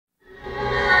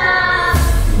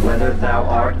thou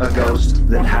art a ghost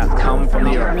that hath come from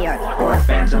the earth, or a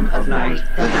phantom of night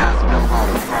that hath no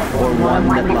home, or one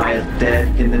that lieth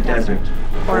dead in the desert,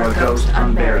 or a ghost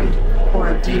unburied, or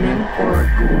a demon, or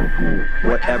a ghoul.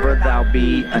 Whatever thou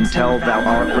be, until thou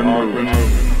art removed,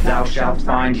 thou shalt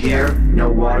find here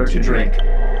no water to drink.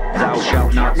 Thou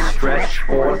shalt not stretch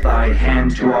forth thy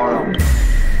hand to our own.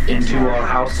 Into our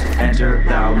house enter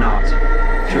thou not.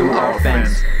 Through our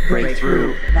fence break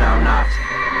through thou not.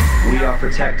 We are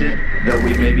protected, though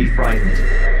we may be frightened.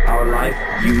 Our life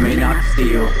you may not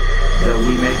steal, though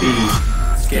we may be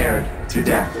scared to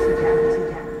death.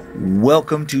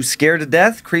 Welcome to Scared to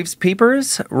Death, Creeps,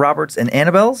 Peepers, Roberts, and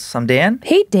Annabelles. I'm Dan.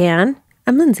 Hey, Dan.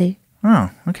 I'm Lindsay.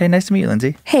 Oh, okay. Nice to meet you,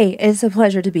 Lindsay. Hey, it's a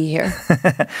pleasure to be here.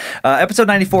 Episode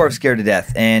 94 of Scared to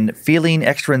Death, and feeling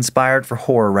extra inspired for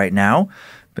horror right now.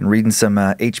 Been reading some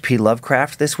H.P.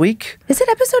 Lovecraft this week. Is it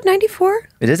episode 94?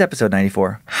 It is episode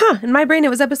 94. Huh. In my brain, it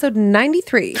was episode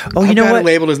 93. Oh, you know what? It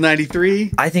labeled as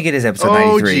 93? I think it is episode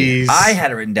 93. Geez. I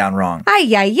had it written down wrong.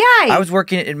 Ay, ay, ay. I was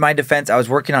working, in my defense, I was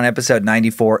working on episode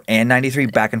 94 and 93,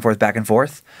 back and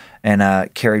forth,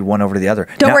 and carried one over to the other.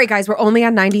 Don't worry, guys. We're only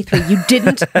on 93. You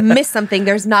didn't miss something.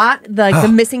 There's not the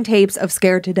missing tapes of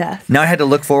Scared to Death. Now I had to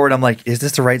look forward. I'm like, is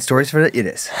this the right stories for it? It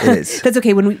is. It is. That's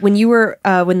okay. When you were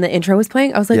when the intro was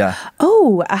playing, I was like,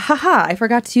 haha, I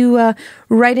forgot to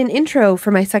write an intro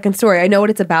for my second story. I know what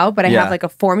it's about, but I have like a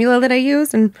formula that I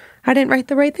use, and I didn't write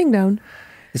the right thing down.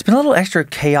 It's been a little extra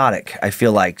chaotic, I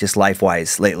feel like, just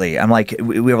life-wise lately. I'm like,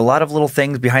 we have a lot of little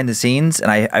things behind the scenes, and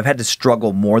I've had to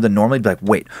struggle more than normally. Be like,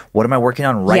 wait, what am I working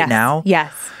on right now?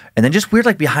 Yes. And then just weird,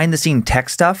 like, behind-the-scene tech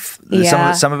stuff.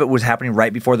 Yeah. Some of it was happening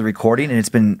right before the recording, and it's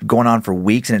been going on for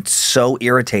weeks, and it's so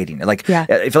irritating. Like,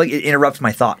 I feel like it interrupts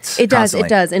my thoughts. It constantly.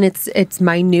 does, and it's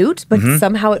minute, but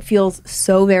somehow it feels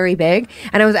so very big.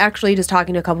 And I was actually just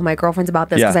talking to a couple of my girlfriends about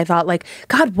this because I thought, like,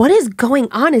 God, what is going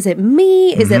on? Is it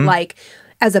me? Is it like,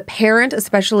 as a parent,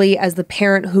 especially as the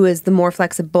parent who is the more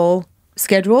flexible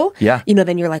schedule,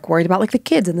 then you're like worried about like the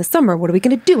kids in the summer. What are we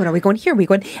going to do? And are we going here? Are we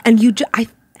going? And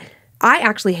I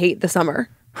actually hate the summer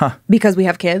because we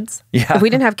have kids. Yeah. If we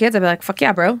didn't have kids, I'd be like, fuck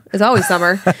yeah, bro. It's always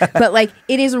summer. But like,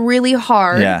 it is really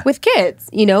hard with kids,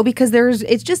 because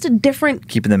it's just a different...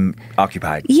 Keeping them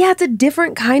occupied. Yeah, it's a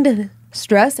different kind of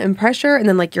stress and pressure, and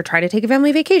then like you're trying to take a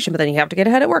family vacation, but then you have to get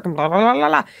ahead at work and blah, blah, blah, blah,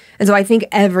 blah. And so I think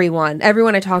everyone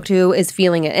I talk to is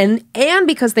feeling it. And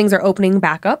because things are opening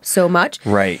back up so much,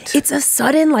 right? It's a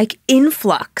sudden like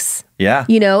influx. Yeah.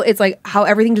 It's like how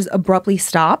everything just abruptly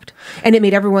stopped, and it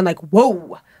made everyone like,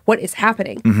 whoa, what is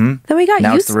happening? Mm-hmm. Then we got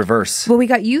now used... it's the reverse. Well, we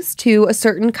got used to a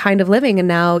certain kind of living, and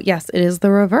now, yes, it is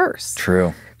the reverse.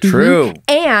 True. True.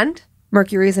 And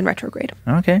Mercury is in retrograde.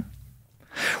 Okay.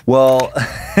 Well,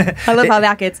 I love how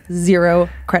that gets zero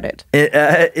credit.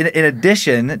 In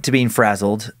addition to being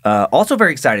frazzled, also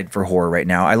very excited for horror right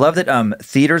now. I love that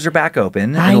theaters are back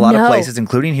open in a lot of places,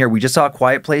 including here. We just saw A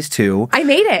Quiet Place 2. I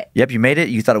made it. Yep, you made it.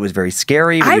 You thought it was very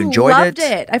scary, but you enjoyed it. I loved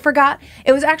it. I forgot.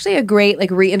 It was actually a great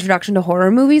like reintroduction to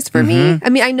horror movies for me. I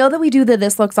mean, I know that we do the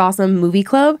This Looks Awesome movie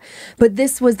club, but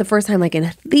this was the first time like in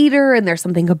a theater, and there's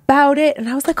something about it. And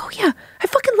I was like, oh yeah, I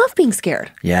fucking love being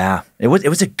scared. Yeah, it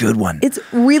was a good one. It's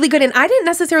really good. And I didn't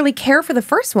necessarily care for the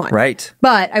first one. Right.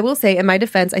 But I will say, in my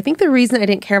defense, I think the reason I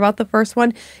didn't care about the first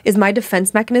one is my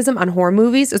defense mechanism on horror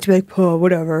movies is to be like, oh,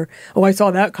 whatever. Oh, I saw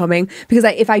that coming. Because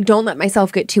if I don't let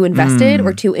myself get too invested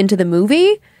or too into the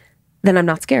movie, then I'm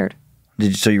not scared.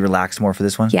 So you relaxed more for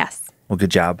this one? Yes. Well, good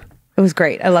job. It was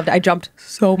great. I loved it. I jumped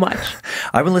so much.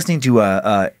 I've been listening to,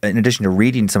 in addition to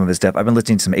reading some of his stuff, I've been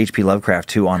listening to some H.P. Lovecraft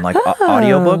too on like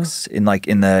audiobooks in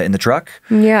the truck.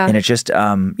 Yeah. And it's just,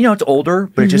 it's older,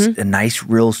 but it's just a nice,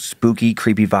 real spooky,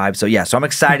 creepy vibe. So I'm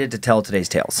excited to tell today's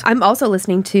tales. I'm also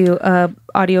listening to an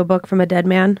audiobook from a dead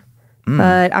man.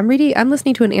 But I'm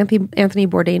listening to an Anthony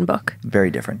Bourdain book.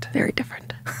 Very different. Very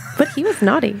different. But he was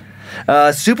naughty.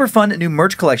 Super fun new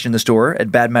merch collection in the store at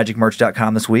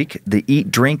badmagicmerch.com this week. The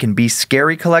Eat, Drink, and Be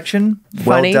Scary collection.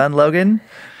 Funny. Well done, Logan.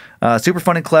 Super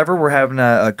fun and clever. We're having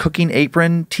a cooking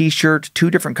apron, t-shirt, 2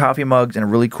 different coffee mugs, and a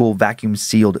really cool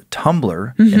vacuum-sealed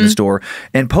tumbler in the store.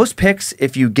 And post pics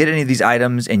if you get any of these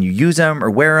items and you use them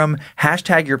or wear them.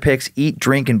 Hashtag your pics, Eat,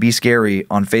 Drink, and Be Scary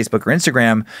on Facebook or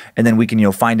Instagram, and then we can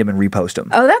find them and repost them.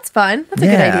 Oh, that's fun. That's a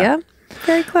good idea.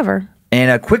 Very clever. And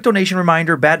a quick donation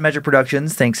reminder, Bad Magic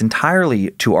Productions, thanks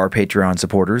entirely to our Patreon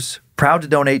supporters. Proud to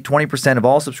donate 20% of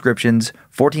all subscriptions,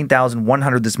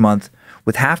 $14,100 this month,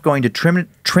 with half going to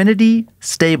Trinity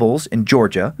Stables in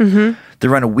Georgia. They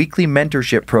run a weekly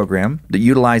mentorship program that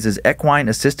utilizes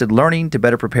equine-assisted learning to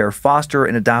better prepare foster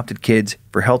and adopted kids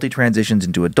for healthy transitions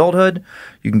into adulthood.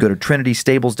 You can go to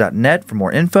trinitystables.net for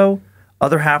more info.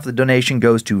 Other half of the donation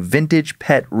goes to Vintage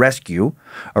Pet Rescue,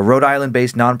 a Rhode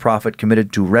Island-based nonprofit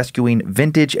committed to rescuing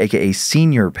vintage, aka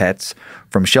senior pets,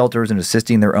 from shelters and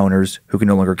assisting their owners who can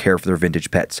no longer care for their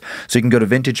vintage pets. So you can go to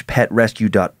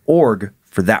vintagepetrescue.org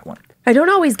for that one. I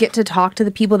don't always get to talk to the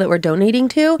people that we're donating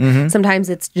to. Sometimes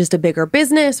it's just a bigger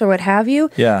business or what have you.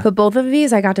 Yeah. But both of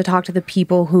these, I got to talk to the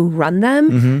people who run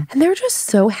them, and they're just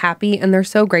so happy and they're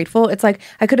so grateful. It's like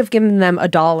I could have given them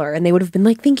 $1 and they would have been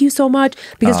like, "Thank you so much,"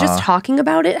 because just talking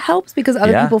about it helps because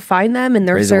other people find them and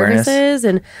their Raise services,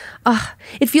 and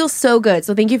it feels so good.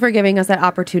 So thank you for giving us that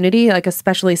opportunity. Like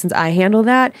especially since I handle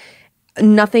that,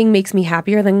 nothing makes me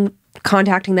happier than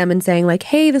contacting them and saying like,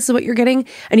 "Hey, this is what you're getting,"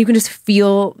 and you can just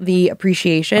feel the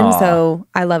appreciation. So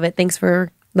I love it. Thanks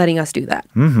for letting us do that.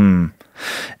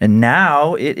 And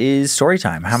now it is story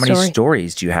time. How many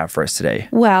stories do you have for us today?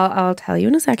 Well, I'll tell you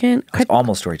in a second. It's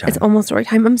almost story time. It's almost story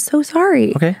time. I'm so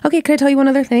sorry. Okay. Okay, can I tell you one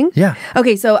other thing? Yeah.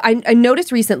 Okay, so I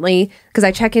noticed recently, because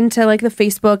I check into like the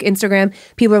Facebook, Instagram,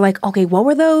 people are like, okay, what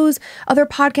were those other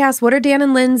podcasts? What are Dan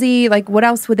and Lindsay? Like, what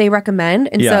else would they recommend?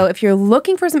 And so if you're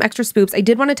looking for some extra spoops, I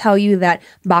did want to tell you that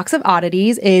Box of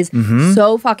Oddities is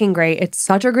so fucking great. It's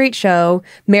such a great show.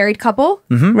 Married couple,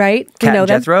 right? Kat and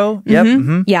Jethro.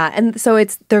 Yep. Yeah, and so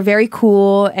they're very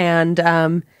cool,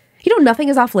 and nothing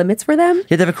is off limits for them.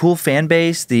 Yeah, they have a cool fan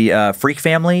base, the Freak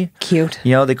family. Cute.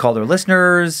 They call their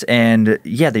listeners, and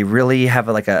they really have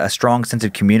a strong sense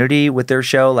of community with their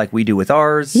show, like we do with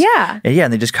ours. Yeah.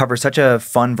 And they just cover such a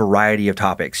fun variety of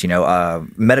topics,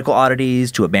 medical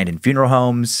oddities to abandoned funeral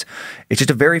homes. It's just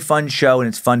a very fun show, and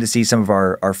it's fun to see some of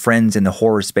our friends in the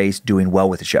horror space doing well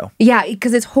with the show. Yeah,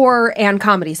 because it's horror and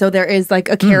comedy, so there is like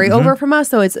a carryover from us,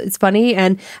 so it's funny.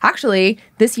 And actually,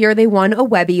 this year they won a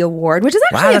Webby Award, which is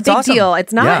actually a big deal.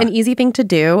 It's not an easy thing to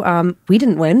do. We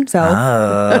didn't win, so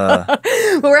but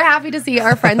we're happy to see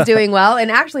our friends doing well.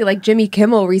 And actually, like Jimmy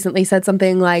Kimmel recently said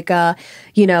something like,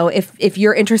 if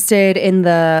you're interested in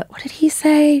what did he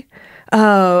say?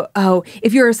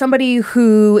 If you're somebody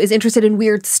who is interested in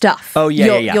weird stuff,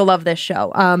 you'll love this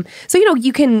show. So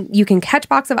you can catch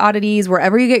Box of Oddities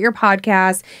wherever you get your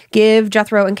podcasts. Give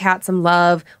Jethro and Kat some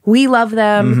love. We love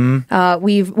them.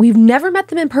 We've never met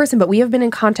them in person, but we have been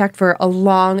in contact for a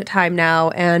long time now,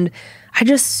 and I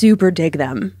just super dig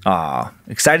them.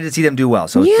 Excited to see them do well.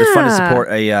 So it's fun to support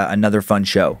another fun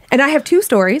show. And I have 2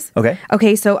 stories.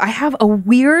 Okay, so I have a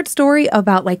weird story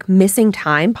about like missing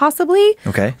time, possibly.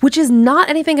 Okay. Which is not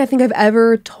anything I think I've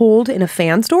ever told in a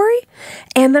fan story.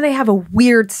 And then I have a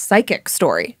weird psychic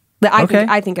story that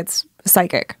I think it's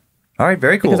psychic. All right,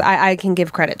 very cool. Because I can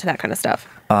give credit to that kind of stuff.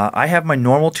 I have my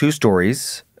normal 2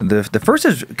 stories. The first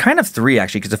is kind of 3,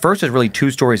 actually, because the first is really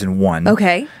 2 stories in one.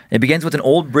 Okay. It begins with an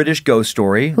old British ghost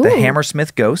story, the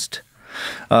Hammersmith Ghost,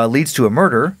 leads to a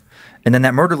murder, and then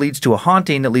that murder leads to a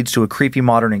haunting that leads to a creepy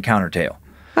modern encounter tale.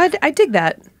 I dig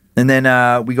that. And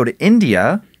then we go to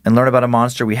India and learn about a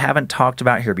monster we haven't talked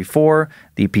about here before,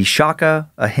 the Pishaka,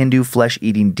 a Hindu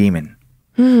flesh-eating demon.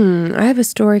 I have a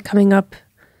story coming up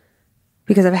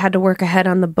because I've had to work ahead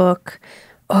on the book.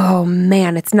 Oh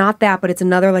man, it's not that, but it's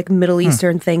another like Middle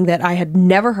Eastern thing that I had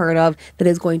never heard of that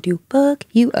is going to fuck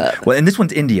you up. Well, and this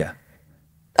one's India.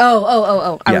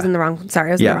 Oh. I was in the wrong, sorry,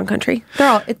 I was in the wrong country.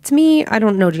 To me, I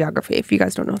don't know geography if you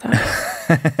guys don't know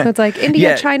that. So it's like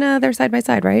India, China, they're side by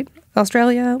side, right?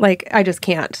 Australia, like I just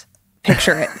can't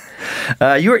picture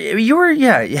it. You were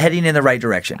heading in the right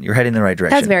direction. You're heading in the right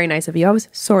direction. That's very nice of you. I was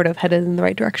sort of headed in the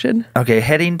right direction. Okay,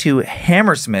 heading to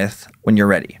Hammersmith when you're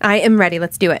ready. I am ready.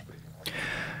 Let's do it.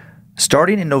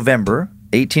 Starting in November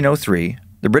 1803,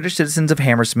 the British citizens of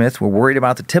Hammersmith were worried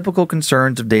about the typical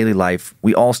concerns of daily life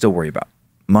we all still worry about.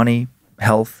 Money,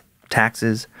 health,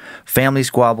 taxes, family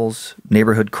squabbles,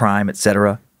 neighborhood crime,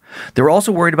 etc. They were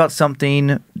also worried about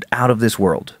something out of this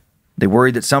world. They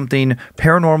worried that something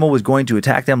paranormal was going to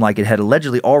attack them like it had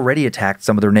allegedly already attacked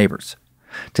some of their neighbors.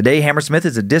 Today, Hammersmith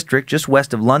is a district just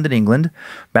west of London, England.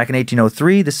 Back in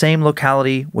 1803, the same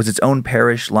locality was its own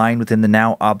parish lying within the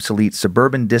now obsolete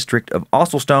suburban district of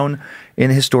Osselstone in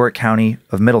the historic county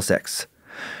of Middlesex.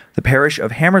 The parish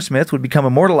of Hammersmith would become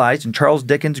immortalized in Charles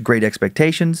Dickens' Great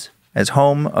Expectations as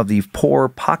home of the poor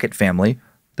Pocket family.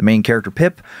 The main character,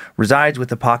 Pip, resides with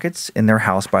the Pockets in their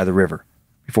house by the river.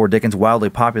 Before Dickens' wildly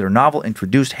popular novel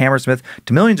introduced Hammersmith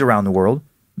to millions around the world,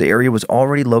 the area was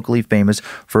already locally famous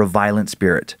for a violent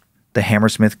spirit, the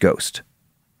Hammersmith Ghost.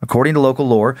 According to local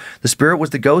lore, the spirit was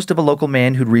the ghost of a local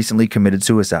man who'd recently committed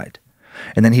suicide.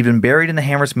 And then he'd been buried in the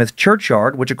Hammersmith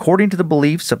churchyard, which, according to the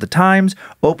beliefs of the times,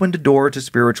 opened a door to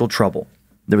spiritual trouble.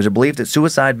 There was a belief that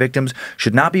suicide victims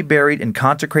should not be buried in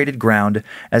consecrated ground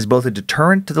as both a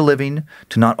deterrent to the living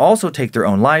to not also take their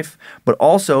own life, but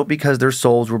also because their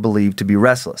souls were believed to be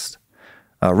restless.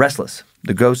 Restless.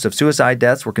 The ghosts of suicide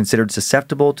deaths were considered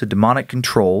susceptible to demonic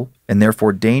control and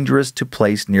therefore dangerous to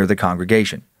place near the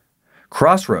congregation.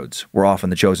 Crossroads were often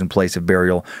the chosen place of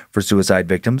burial for suicide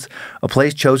victims, a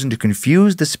place chosen to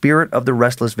confuse the spirit of the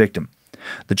restless victim.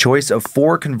 The choice of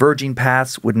 4 converging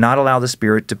paths would not allow the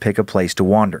spirit to pick a place to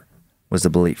wander, was the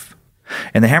belief.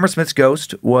 And the Hammersmith's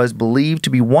ghost was believed to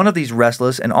be one of these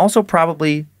restless and also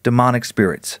probably demonic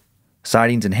spirits.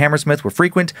 Sightings in Hammersmith were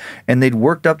frequent, and they'd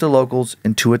worked up the locals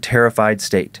into a terrified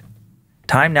state.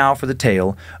 Time now for the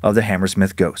tale of the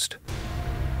Hammersmith ghost.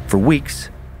 For weeks,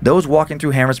 those walking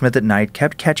through Hammersmith at night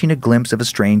kept catching a glimpse of a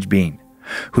strange being,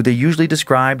 who they usually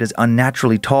described as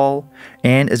unnaturally tall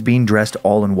and as being dressed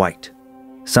all in white.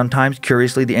 Sometimes,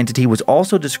 curiously, the entity was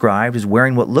also described as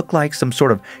wearing what looked like some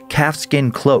sort of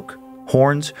calfskin cloak,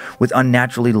 horns with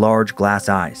unnaturally large glass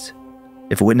eyes.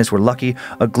 If a witness were lucky,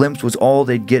 a glimpse was all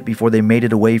they'd get before they made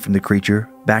it away from the creature,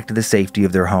 back to the safety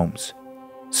of their homes.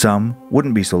 Some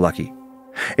wouldn't be so lucky.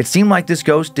 It seemed like this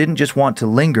ghost didn't just want to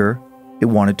linger, it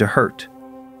wanted to hurt.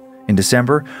 In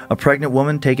December, a pregnant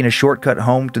woman taking a shortcut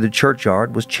home to the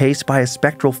churchyard was chased by a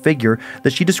spectral figure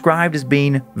that she described as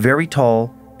being very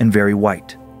tall and very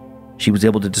white. She was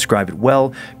able to describe it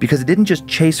well because it didn't just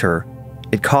chase her,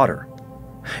 it caught her.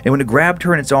 And when it grabbed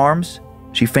her in its arms,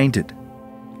 she fainted.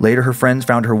 Later, her friends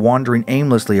found her wandering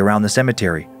aimlessly around the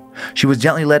cemetery. She was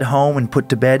gently led home and put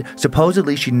to bed.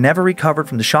 Supposedly, she never recovered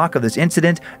from the shock of this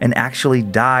incident and actually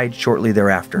died shortly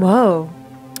thereafter. Whoa.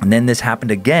 And then this happened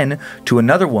again to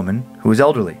another woman who was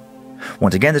elderly.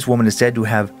 Once again, this woman is said to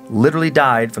have literally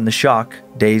died from the shock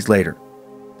days later.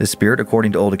 The spirit,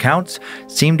 according to old accounts,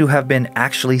 seemed to have been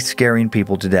actually scaring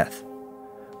people to death.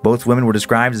 Both women were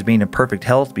described as being in perfect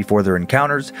health before their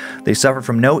encounters. They suffered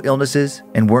from no illnesses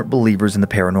and weren't believers in the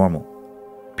paranormal.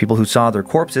 People who saw their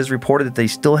corpses reported that they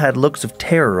still had looks of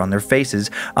terror on their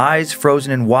faces, eyes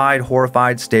frozen in wide,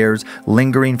 horrified stares,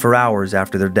 lingering for hours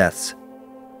after their deaths.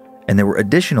 And there were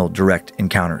additional direct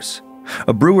encounters.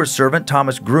 A brewer's servant,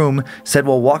 Thomas Groom, said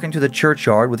while walking to the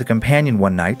churchyard with a companion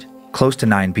one night, close to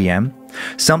 9 p.m.,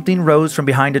 something rose from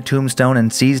behind a tombstone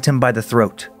and seized him by the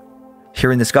throat.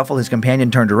 Hearing the scuffle, his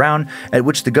companion turned around, at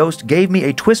which the ghost gave me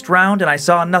a twist round and I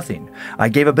saw nothing. I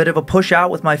gave a bit of a push out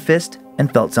with my fist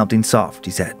and felt something soft,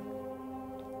 he said.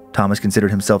 Thomas considered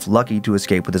himself lucky to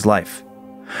escape with his life.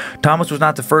 Thomas was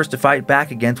not the first to fight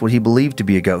back against what he believed to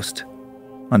be a ghost.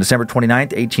 On December 29,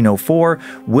 1804,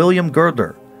 William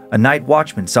Girdler, a night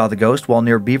watchman, saw the ghost while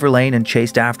near Beaver Lane and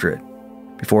chased after it.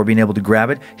 Before being able to grab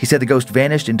it, he said the ghost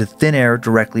vanished into thin air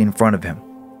directly in front of him.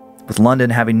 With London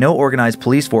having no organized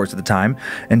police force at the time,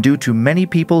 and due to many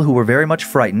people who were very much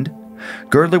frightened,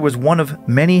 Girdler was one of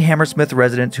many Hammersmith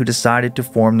residents who decided to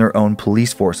form their own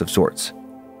police force of sorts.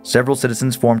 Several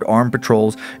citizens formed armed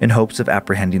patrols in hopes of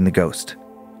apprehending the ghost.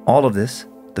 All of this,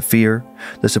 the fear,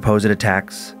 the supposed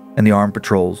attacks, and the armed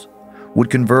patrols,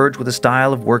 would converge with a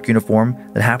style of work uniform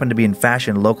that happened to be in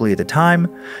fashion locally at the time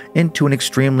into an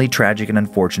extremely tragic and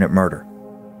unfortunate murder.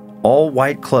 All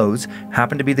white clothes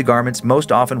happened to be the garments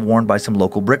most often worn by some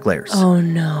local bricklayers. Oh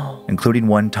no. Including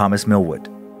one Thomas Millwood.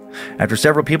 After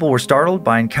several people were startled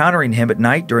by encountering him at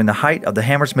night during the height of the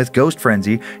Hammersmith ghost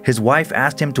frenzy, his wife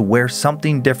asked him to wear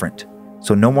something different,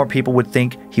 so no more people would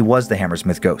think he was the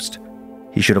Hammersmith ghost.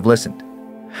 He should have listened.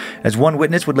 As one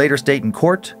witness would later state in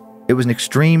court, it was an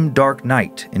extreme dark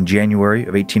night in January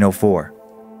of 1804.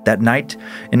 That night,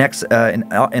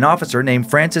 an officer named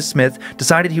Francis Smith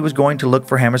decided he was going to look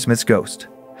for Hammersmith's ghost,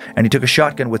 and he took a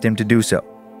shotgun with him to do so.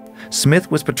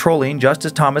 Smith was patrolling just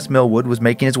as Thomas Millwood was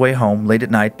making his way home late at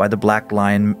night by the Black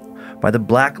Lion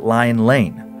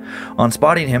Lane. On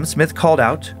spotting him, Smith called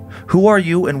out, "Who are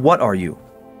you and what are you?"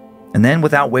 And then,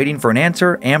 without waiting for an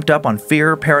answer, amped up on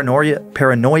fear, paranoia,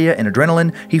 and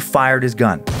adrenaline, he fired his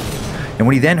gun. And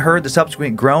when he then heard the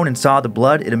subsequent groan and saw the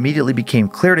blood, it immediately became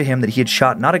clear to him that he had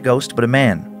shot not a ghost, but a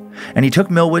man. And he took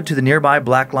Millwood to the nearby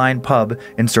Black Lion pub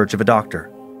in search of a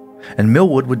doctor. And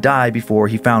Millwood would die before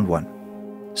he found one.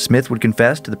 Smith would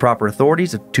confess to the proper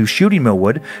authorities to shooting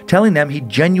Millwood, telling them he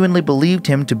genuinely believed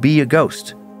him to be a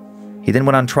ghost. He then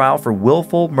went on trial for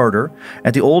willful murder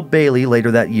at the Old Bailey later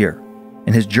that year,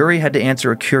 and his jury had to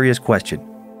answer a curious question.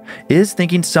 Is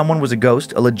thinking someone was a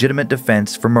ghost a legitimate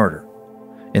defense for murder?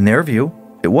 In their view,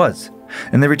 it was,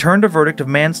 and they returned a verdict of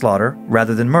manslaughter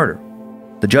rather than murder.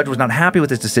 The judge was not happy with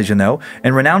this decision, though,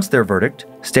 and renounced their verdict,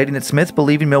 stating that Smith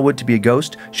believing Millwood to be a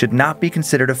ghost should not be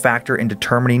considered a factor in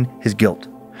determining his guilt.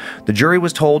 The jury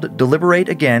was told deliberate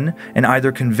again and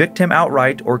either convict him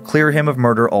outright or clear him of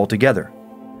murder altogether.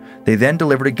 They then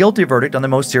delivered a guilty verdict on the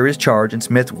most serious charge, and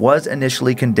Smith was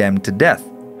initially condemned to death,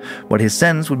 but his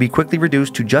sentence would be quickly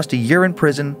reduced to just a year in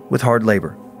prison with hard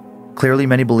labor. Clearly,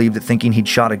 many believed that thinking he'd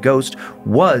shot a ghost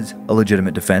was a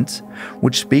legitimate defense,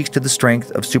 which speaks to the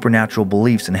strength of supernatural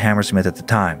beliefs in Hammersmith at the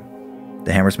time.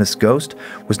 The Hammersmith's ghost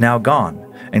was now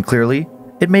gone, and clearly,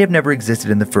 it may have never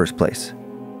existed in the first place.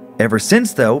 Ever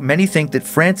since, though, many think that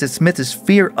Francis Smith's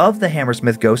fear of the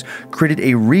Hammersmith ghost created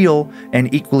a real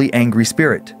and equally angry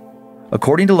spirit.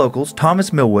 According to locals,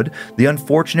 Thomas Millwood, the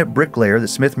unfortunate bricklayer that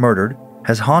Smith murdered,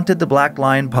 has haunted the Black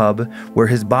Lion pub where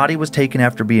his body was taken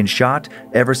after being shot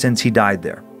ever since he died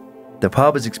there. The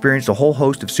pub has experienced a whole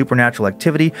host of supernatural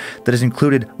activity that has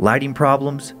included lighting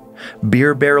problems,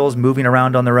 beer barrels moving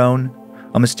around on their own,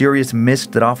 a mysterious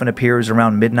mist that often appears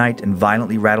around midnight and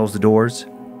violently rattles the doors.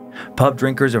 Pub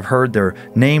drinkers have heard their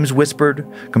names whispered,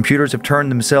 computers have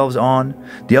turned themselves on,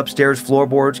 the upstairs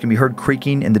floorboards can be heard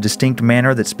creaking in the distinct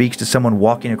manner that speaks to someone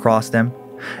walking across them,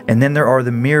 and then there are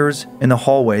the mirrors in the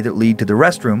hallway that lead to the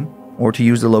restroom, or to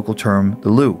use the local term, the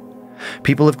loo.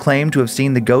 People have claimed to have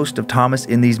seen the ghost of Thomas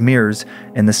in these mirrors,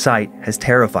 and the sight has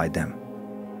terrified them.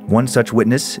 One such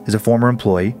witness is a former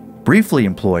employee, briefly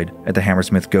employed by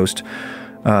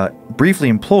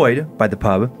the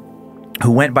pub,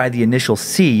 who went by the initial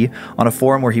C on a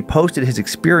forum where he posted his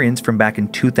experience from back in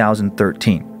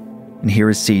 2013. And here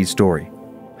is C's story.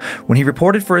 When he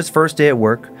reported for his first day at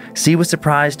work, C was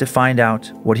surprised to find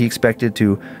out that he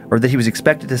was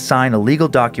expected to sign a legal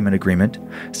document agreement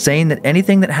saying that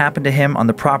anything that happened to him on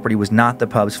the property was not the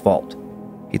pub's fault.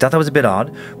 He thought that was a bit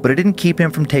odd, but it didn't keep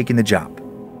him from taking the job.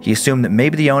 He assumed that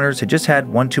maybe the owners had just had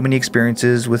one too many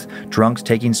experiences with drunks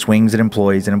taking swings at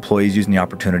employees and employees using the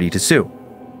opportunity to sue.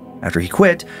 After he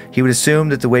quit, he would assume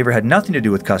that the waiver had nothing to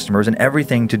do with customers and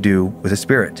everything to do with a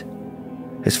spirit.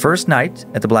 His first night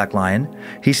at the Black Lion,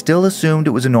 he still assumed it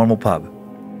was a normal pub.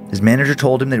 His manager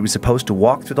told him that he was supposed to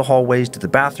walk through the hallways to the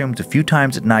bathrooms a few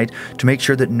times at night to make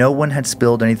sure that no one had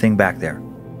spilled anything back there.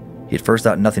 He at first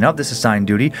thought nothing of this assigned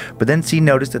duty, but then C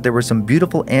noticed that there were some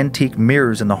beautiful antique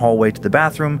mirrors in the hallway to the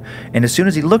bathroom, and as soon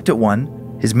as he looked at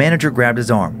one, his manager grabbed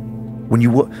his arm. When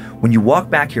you walk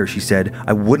back here, she said,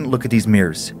 I wouldn't look at these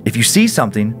mirrors. If you see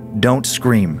something, don't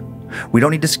scream. We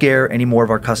don't need to scare any more of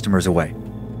our customers away.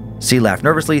 C laughed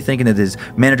nervously, thinking that his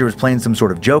manager was playing some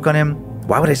sort of joke on him.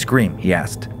 Why would I scream? He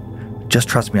asked. Just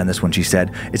trust me on this one, she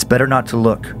said. It's better not to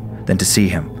look than to see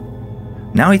him.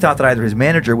 Now he thought that either his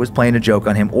manager was playing a joke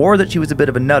on him or that she was a bit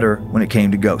of a nutter when it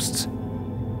came to ghosts.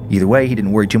 Either way, he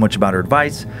didn't worry too much about her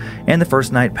advice, and the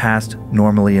first night passed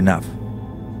normally enough.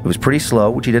 It was pretty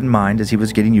slow, which he didn't mind as he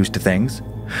was getting used to things.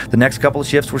 The next couple of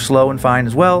shifts were slow and fine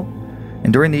as well,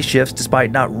 and during these shifts,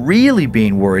 despite not really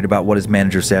being worried about what his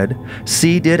manager said,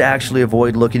 C did actually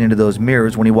avoid looking into those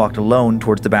mirrors when he walked alone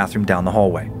towards the bathroom down the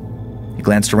hallway. He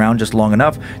glanced around just long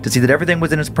enough to see that everything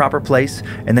was in its proper place,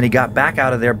 and then he got back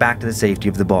out of there back to the safety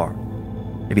of the bar.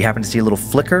 If he happened to see a little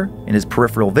flicker in his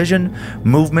peripheral vision,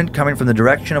 movement coming from the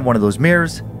direction of one of those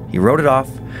mirrors, he wrote it off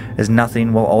as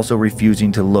nothing while also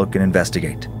refusing to look and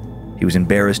investigate. He was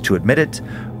embarrassed to admit it,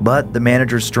 but the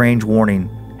manager's strange warning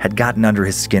had gotten under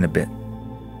his skin a bit.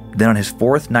 Then on his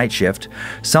fourth night shift,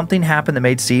 something happened that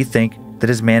made C think that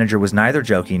his manager was neither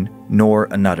joking nor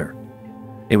a nutter.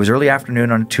 It was early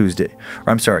afternoon on a Tuesday.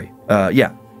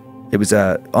 It was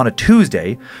on a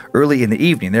Tuesday, early in the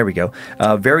evening, there we go.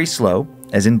 Very slow,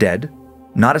 as in dead.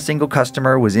 Not a single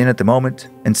customer was in at the moment,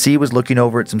 and C was looking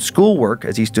over at some schoolwork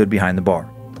as he stood behind the bar.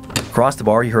 Across the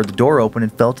bar, he heard the door open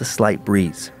and felt a slight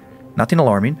breeze. Nothing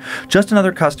alarming, just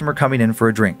another customer coming in for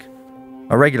a drink.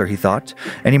 A regular, he thought,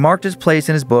 and he marked his place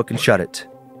in his book and shut it.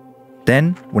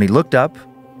 Then, when he looked up,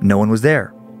 no one was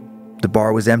there. The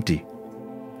bar was empty.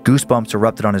 Goosebumps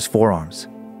erupted on his forearms.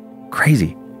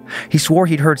 Crazy. He swore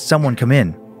he'd heard someone come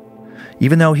in. He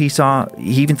even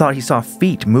thought he saw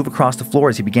feet move across the floor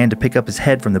as he began to pick up his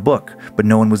head from the book, but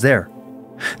no one was there.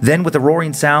 Then, with a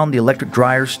roaring sound, the electric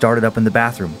dryer started up in the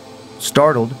bathroom.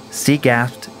 Startled, C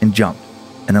gasped and jumped,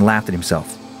 and then laughed at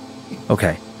himself.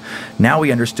 Okay, now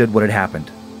he understood what had happened.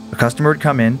 A customer had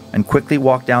come in and quickly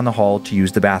walked down the hall to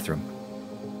use the bathroom.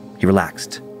 He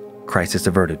relaxed. Crisis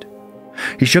averted.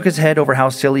 He shook his head over how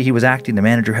silly he was acting. The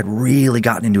manager had really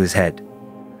gotten into his head.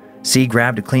 C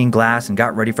grabbed a clean glass and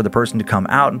got ready for the person to come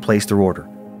out and place their order.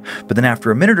 But then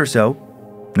after a minute or so,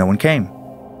 no one came.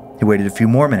 He waited a few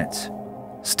more minutes.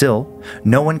 Still,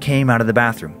 no one came out of the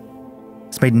bathroom.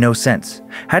 This made no sense.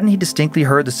 Hadn't he distinctly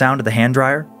heard the sound of the hand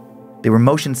dryer? They were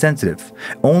motion sensitive,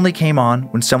 only came on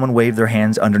when someone waved their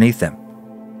hands underneath them.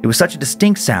 It was such a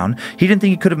distinct sound, he didn't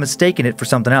think he could have mistaken it for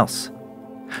something else.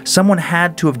 Someone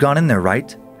had to have gone in there,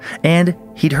 right? And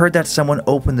he'd heard that someone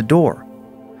open the door.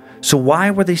 So why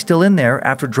were they still in there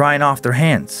after drying off their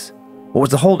hands? What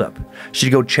was the holdup? Should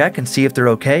he go check and see if they're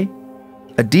okay?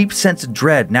 A deep sense of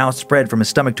dread now spread from his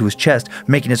stomach to his chest,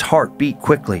 making his heart beat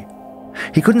quickly.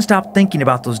 He couldn't stop thinking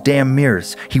about those damn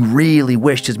mirrors. He really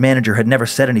wished his manager had never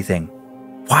said anything.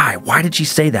 Why? Why did she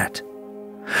say that?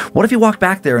 What if he walked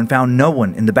back there and found no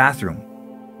one in the bathroom?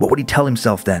 What would he tell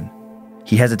himself then?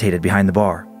 He hesitated behind the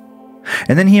bar.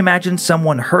 And then he imagined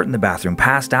someone hurt in the bathroom,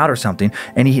 passed out or something,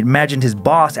 and he imagined his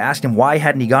boss asking him why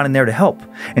hadn't he gone in there to help.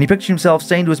 And he pictured himself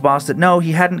saying to his boss that no,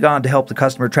 he hadn't gone to help the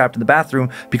customer trapped in the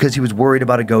bathroom because he was worried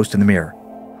about a ghost in the mirror.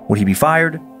 Would he be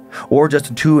fired? Or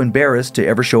just too embarrassed to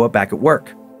ever show up back at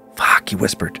work? Fuck, he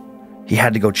whispered. He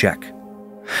had to go check.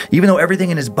 Even though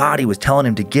everything in his body was telling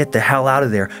him to get the hell out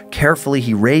of there, carefully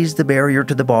he raised the barrier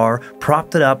to the bar,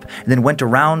 propped it up, and then went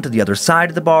around to the other side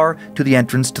of the bar to the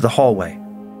entrance to the hallway.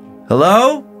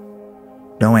 Hello?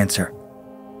 No answer.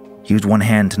 He used one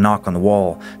hand to knock on the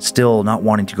wall, still not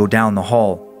wanting to go down the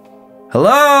hall.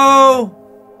 Hello?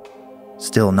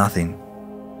 Still nothing.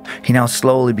 He now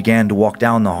slowly began to walk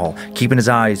down the hall, keeping his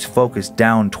eyes focused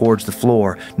down towards the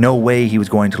floor. No way he was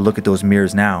going to look at those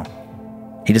mirrors now.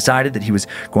 He decided that he was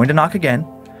going to knock again,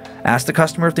 ask the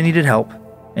customer if they needed help,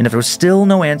 and if there was still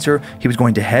no answer, he was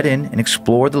going to head in and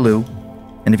explore the loo.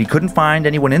 And if he couldn't find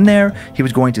anyone in there, he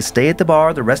was going to stay at the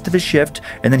bar the rest of his shift,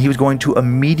 and then he was going to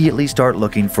immediately start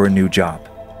looking for a new job.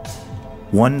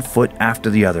 One foot after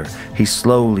the other, he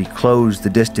slowly closed the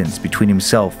distance between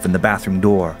himself and the bathroom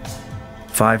door.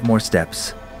 5 more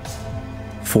steps.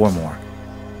 4 more.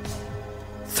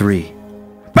 3.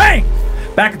 Bang!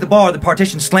 Back at the bar, the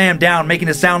partition slammed down, making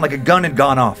a sound like a gun had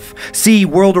gone off. C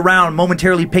whirled around,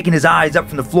 momentarily picking his eyes up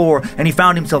from the floor, and he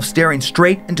found himself staring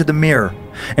straight into the mirror.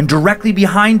 And directly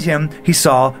behind him, he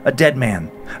saw a dead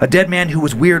man. A dead man who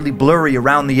was weirdly blurry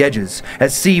around the edges.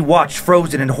 As C watched,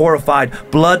 frozen and horrified,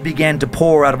 blood began to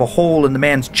pour out of a hole in the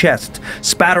man's chest,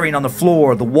 spattering on the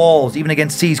floor, the walls, even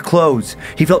against C's clothes.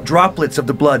 He felt droplets of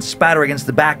the blood spatter against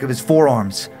the back of his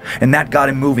forearms, and that got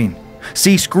him moving.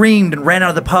 C screamed and ran out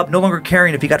of the pub, no longer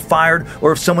caring if he got fired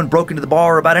or if someone broke into the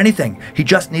bar or about anything. He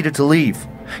just needed to leave.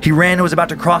 He ran and was about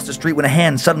to cross the street when a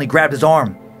hand suddenly grabbed his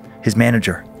arm. His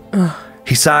manager.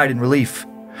 He sighed in relief.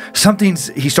 Something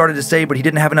he started to say, but he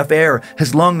didn't have enough air.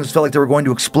 His lungs felt like they were going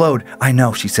to explode. I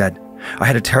know, she said. I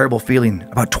had a terrible feeling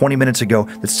about 20 minutes ago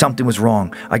that something was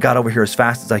wrong. I got over here as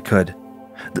fast as I could.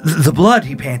 The blood,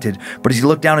 he panted, but as he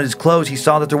looked down at his clothes, he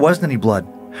saw that there wasn't any blood.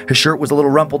 His shirt was a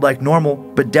little rumpled like normal,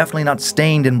 but definitely not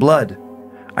stained in blood.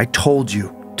 I told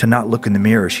you to not look in the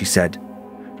mirror, she said.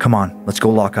 Come on, let's go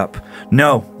lock up.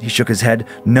 No, he shook his head.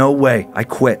 No way, I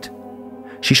quit.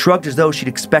 She shrugged as though she'd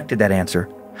expected that answer,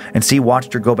 and C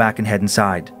watched her go back and head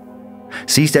inside.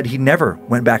 C said he never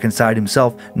went back inside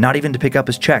himself, not even to pick up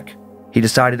his check. He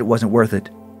decided it wasn't worth it.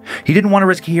 He didn't want to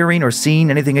risk hearing or seeing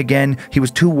anything again. He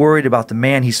was too worried about the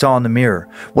man he saw in the mirror.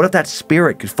 What if that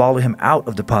spirit could follow him out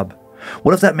of the pub?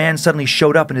 What if that man suddenly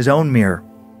showed up in his own mirror?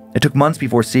 It took months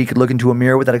before C could look into a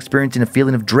mirror without experiencing a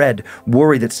feeling of dread,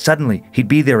 worry that suddenly he'd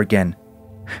be there again.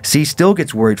 C still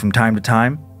gets worried from time to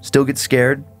time, still gets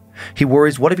scared. He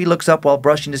worries, what if he looks up while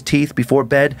brushing his teeth before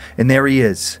bed, and there he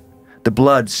is. The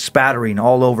blood spattering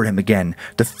all over him again,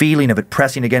 the feeling of it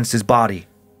pressing against his body.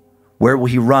 Where will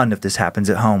he run if this happens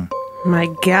at home? My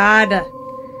God.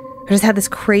 I just had this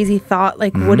crazy thought,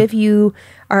 like, what if you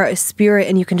are a spirit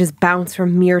and you can just bounce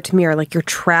from mirror to mirror, like you're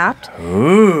trapped,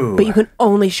 Ooh. but you can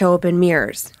only show up in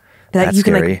mirrors. That's you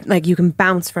can scary. like you can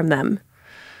bounce from them.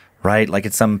 Right, like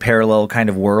it's some parallel kind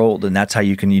of world, and that's how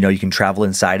you can travel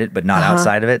inside it, but not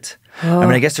outside of it. I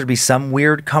mean, I guess there'd be some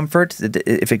weird comfort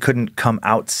if it couldn't come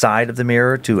outside of the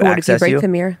mirror to What if you access break you. the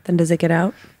mirror? Then does it get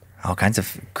out? All kinds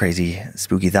of crazy,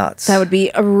 spooky thoughts. That would be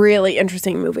a really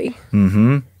interesting movie.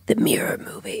 Mm-hmm. The Mirror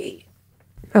Movie.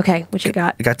 Okay, what you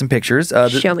got? I got some pictures.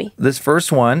 Show me. This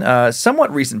first one,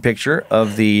 somewhat recent picture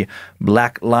of the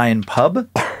Black Lion pub.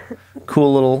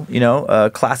 Cool little,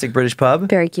 classic British pub.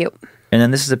 Very cute. And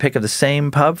then this is a pic of the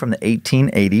same pub from the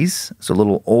 1880s. It's a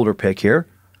little older pic here.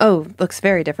 Oh, looks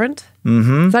very different.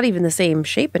 Mm-hmm. It's not even the same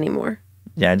shape anymore.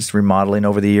 Yeah, just remodeling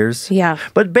over the years. Yeah.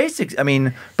 But basics, I see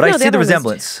the other one was-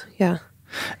 resemblance. Yeah.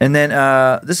 And then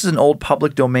this is an old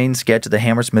public domain sketch of the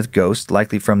Hammersmith Ghost,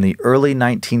 likely from the early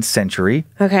 19th century.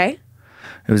 Okay.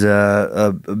 It was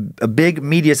a big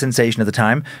media sensation at the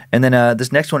time. And then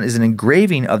this next one is an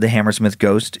engraving of the Hammersmith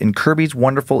Ghost in Kirby's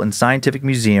Wonderful and Scientific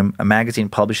Museum, a magazine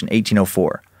published in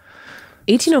 1804.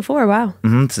 1804, wow.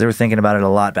 So they were thinking about it a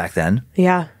lot back then.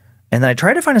 Yeah. And then I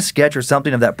tried to find a sketch or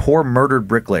something of that poor murdered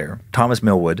bricklayer, Thomas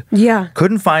Millwood. Yeah.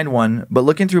 Couldn't find one, but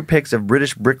looking through pics of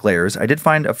British bricklayers, I did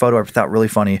find a photo I thought really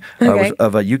funny Okay.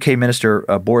 of a UK minister,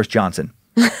 Boris Johnson.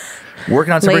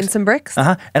 Working on some Laying bricks. some bricks.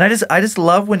 And I just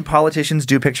love when politicians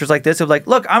do pictures like this of like,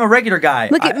 look, I'm a regular guy.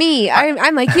 Look at me.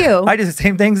 I'm like you. I do the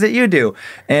same things that you do.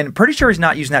 And pretty sure he's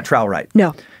not using that trowel right.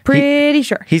 No, pretty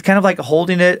sure. He's kind of like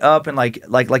holding it up and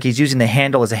like he's using the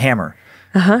handle as a hammer.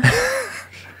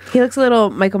 He looks a little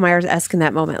Michael Myers-esque in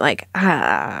that moment, like,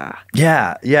 Yeah.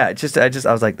 I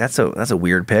was like, that's a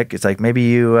weird pick. It's like, maybe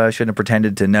you shouldn't have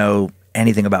pretended to know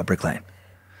anything about Brick Lane.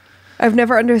 I've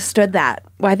never understood that,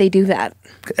 why they do that.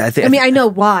 I mean, I know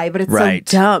why, but it's so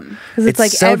dumb. Because it's like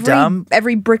so dumb.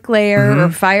 every bricklayer or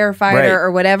firefighter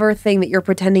or whatever thing that you're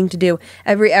pretending to do,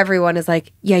 everyone is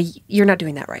like, yeah, you're not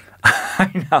doing that right.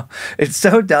 I know. It's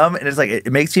so dumb. And it's like,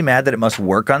 it makes me mad that it must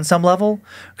work on some level.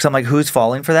 Because I'm like, who's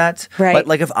falling for that? Right.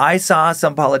 Like if I saw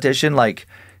some politician like,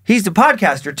 he's the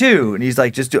podcaster too, and he's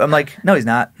like, I'm like, no, he's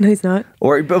not. No, he's not.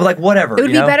 Or but like whatever. It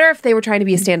would be better if they were trying to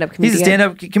be a stand-up comedian. He's a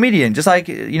stand-up comedian, just like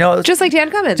just like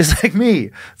Dan Cummins, just like me.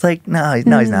 It's like he's not.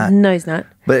 No, he's not.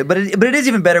 But it is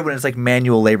even better when it's like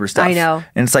manual labor stuff. I know.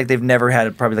 And it's like they've never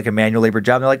had probably like a manual labor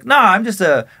job. They're like, no, I'm just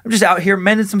out here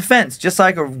mending some fence, just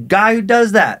like a guy who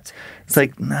does that. It's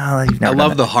like, no, you've never. I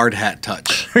love the hard hat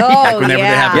touch. Oh, like whenever they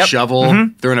have a shovel,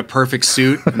 Mm-hmm. they're in a perfect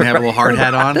suit and they have a little hard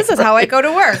hat on. This is how I go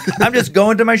to work. I'm just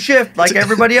going to my shift like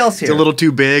everybody else here. It's a little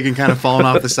too big and kind of falling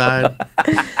off the side.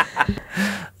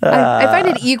 I find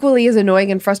it equally as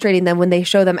annoying and frustrating than when they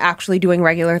show them actually doing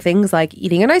regular things like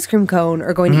eating an ice cream cone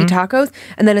or going to eat tacos,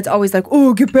 and then it's always like,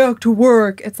 oh, get back to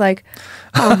work. It's like,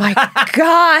 oh my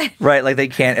God. Right, like they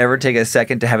can't ever take a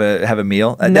second to have a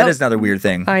meal. That is another weird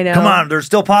thing. I know. Come on, there's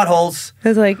still potholes.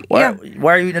 It's like, why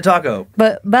are you eating a taco?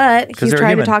 But he's they're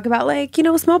trying human. to talk about like,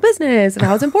 small business and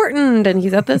how it's important, and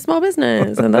he's at the small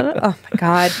business. And oh my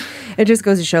God. It just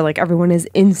goes to show like everyone is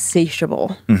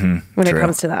insatiable when it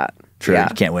comes to that. True, Yeah.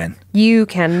 you can't win. You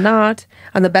cannot.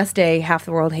 On the best day, half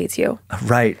the world hates you.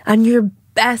 Right. On your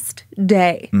best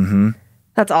day.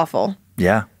 That's awful.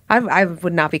 Yeah. I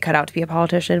would not be cut out to be a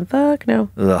politician. Fuck no.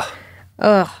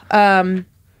 Ugh.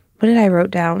 What did I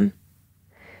wrote down?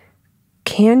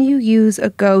 Can you use a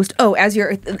ghost? Oh, as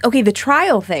your the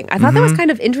trial thing. I thought that was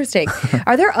kind of interesting.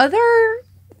 Are there other?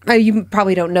 You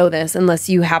probably don't know this unless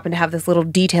you happen to have this little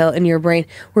detail in your brain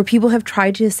where people have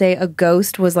tried to say a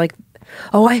ghost was like,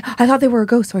 oh, I thought they were a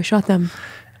ghost, so I shot them.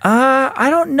 I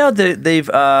don't know. They've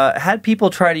had people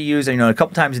try to use, a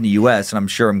couple times in the U.S.,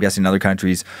 and I'm guessing in other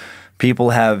countries, people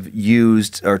have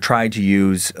used or tried to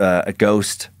use a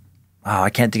ghost. Oh, I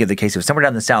can't think of the case. It was somewhere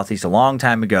down in the Southeast a long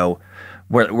time ago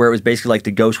where it was basically like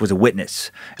the ghost was a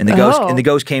witness. And the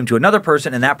ghost came to another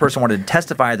person, and that person wanted to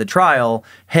testify at the trial.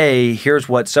 Hey, here's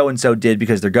what so-and-so did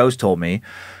because their ghost told me.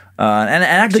 And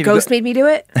actually, the ghost made me do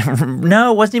it?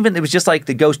 No, it wasn't even. It was just like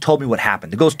the ghost told me what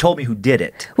happened. The ghost told me who did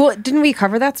it. Well, didn't we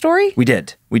cover that story? We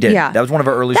did. Yeah. That was one of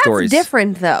our early That's stories.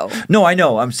 different, though. No, I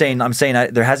know. I'm saying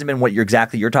there hasn't been what you're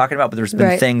talking about, but there's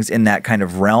been things in that kind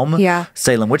of realm. Yeah.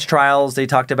 Salem witch trials, they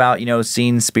talked about,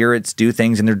 seeing spirits do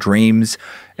things in their dreams.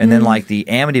 And then like the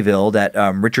Amityville, that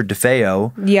Richard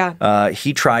DeFeo,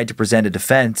 he tried to present a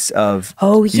defense of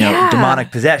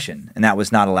demonic possession, and that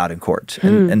was not allowed in court.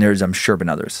 And there's, I'm sure, been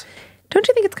others. Don't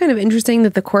you think it's kind of interesting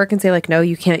that the court can say, like, no,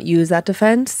 you can't use that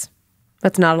defense?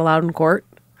 That's not allowed in court.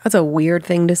 That's a weird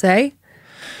thing to say.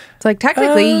 It's like,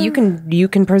 technically, you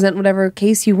can present whatever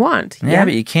case you want. Yeah,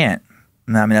 but you can't.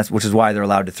 I mean, which is why they're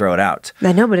allowed to throw it out.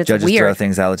 I know, but it's Judges weird. throw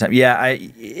things out all the time. Yeah,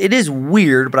 it is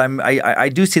weird, but I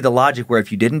do see the logic where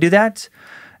if you didn't do that,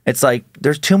 it's like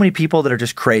there's too many people that are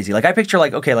just crazy. Like I picture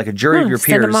like a jury of your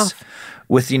send 'em peers off.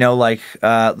 with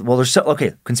there's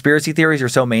conspiracy theories are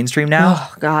so mainstream now.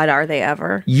 Oh God, are they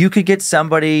ever? You could get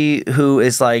somebody who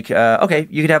is like you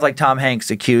could have like Tom Hanks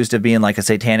accused of being like a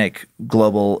satanic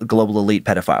global elite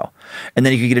pedophile, and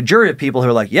then you could get a jury of people who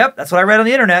are like, yep, that's what I read on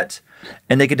the internet.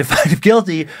 And they could find him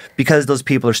guilty because those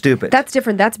people are stupid. That's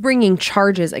different. That's bringing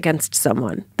charges against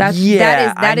someone. That is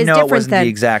I know different it wasn't than the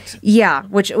exact. Yeah,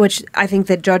 which I think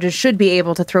that judges should be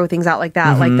able to throw things out like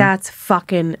that. Like that's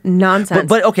fucking nonsense.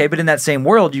 But in that same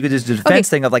world, you could just do the defense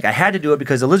thing of like I had to do it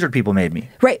because the lizard people made me.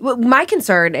 Right. Well, my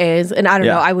concern is, and I don't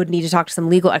know, I would need to talk to some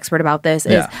legal expert about this.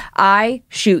 Is I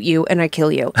shoot you and I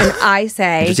kill you, and I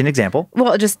say just an example.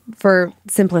 Well, just for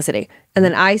simplicity, and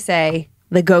then I say,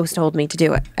 the ghost told me to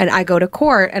do it. And I go to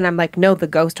court and I'm like, no, the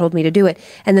ghost told me to do it.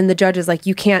 And then the judge is like,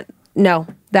 you can't, no,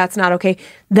 that's not okay.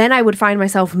 Then I would find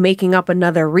myself making up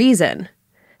another reason.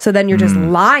 So then you're just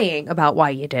lying about why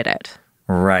you did it.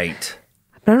 Right.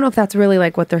 But I don't know if that's really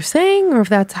like what they're saying or if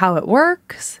that's how it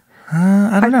works.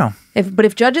 I don't know. But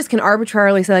if judges can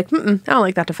arbitrarily say like, I don't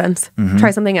like that defense.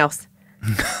 Try something else.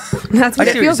 That's what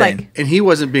it feels like. And he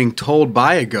wasn't being told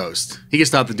by a ghost. He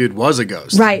just thought the dude was a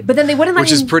ghost. Right. But then they wouldn't let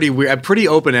Which is pretty weird, pretty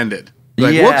open-ended.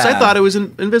 Like, Yeah. whoops, I thought it was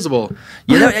invisible.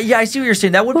 Yeah, I see what you're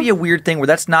saying. That would be a weird thing where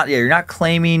that's not, you're not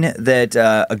claiming that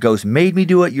a ghost made me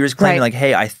do it. You're just claiming like,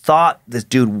 hey, I thought this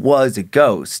dude was a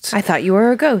ghost. I thought you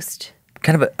were a ghost.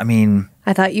 Kind of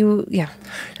I thought you,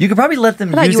 you could probably let them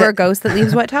I thought use you were a that. ghost that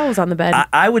leaves wet towels on the bed.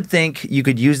 I would think you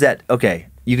could use that,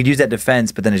 you could use that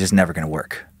defense, but then it's just never going to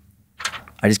work.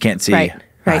 I just can't see. Right.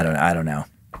 I don't know.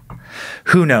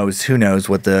 Who knows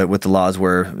what the laws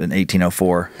were in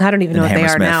 1804? I don't even know what they are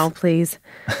Hammersmith. now, please.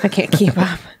 I can't keep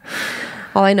up.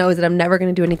 All I know is that I'm never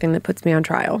going to do anything that puts me on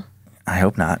trial. I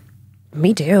hope not.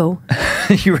 Me too.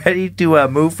 You ready to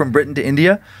move from Britain to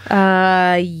India?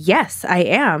 Yes, I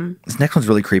am. This next one's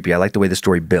really creepy. I like the way the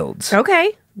story builds.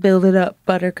 Okay. Build it up,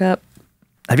 buttercup.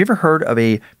 Have you ever heard of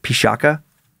a pishaka?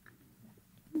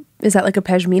 Is that like a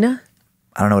pashmina?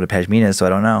 I don't know what a pashmina is, so I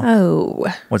don't know.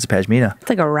 Oh. What's a pashmina? It's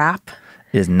like a wrap.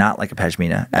 It is not like a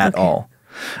pashmina at all.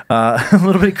 A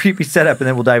little bit of creepy setup, and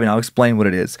then we'll dive in. I'll explain what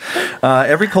it is.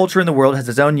 Every culture in the world has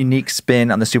its own unique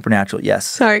spin on the supernatural. Yes.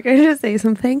 Sorry, can I just say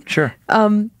something? Sure.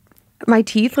 My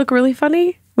teeth look really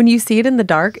funny. When you see it in the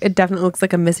dark, it definitely looks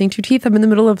like I'm missing two teeth. I'm in the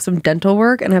middle of some dental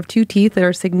work and I have two teeth that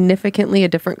are significantly a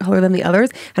different color than the others.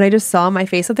 And I just saw my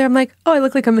face up there. I'm like, oh, I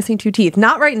look like I'm missing two teeth.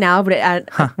 Not right now, but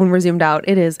when we're zoomed out,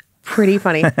 it is pretty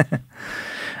funny.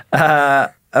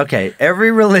 Okay.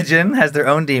 Every religion has their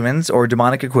own demons or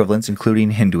demonic equivalents,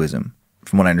 including Hinduism.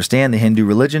 From what I understand, the Hindu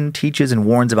religion teaches and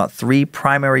warns about three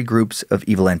primary groups of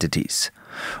evil entities,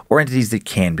 or entities that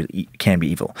can be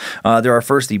evil. There are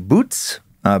first the Bhuts,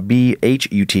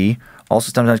 B-H-U-T,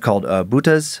 also sometimes called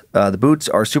Bhutas. The Bhuts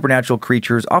are supernatural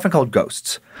creatures, often called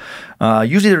ghosts.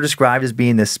 Usually they're described as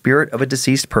being the spirit of a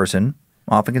deceased person,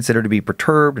 often considered to be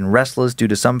perturbed and restless due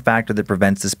to some factor that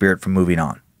prevents the spirit from moving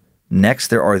on. Next,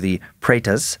 there are the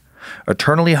Pretas,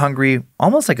 eternally hungry,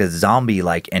 almost like a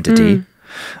zombie-like entity.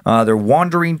 They're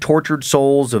wandering, tortured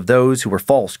souls of those who are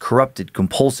false, corrupted,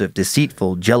 compulsive,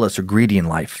 deceitful, jealous, or greedy in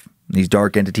life. These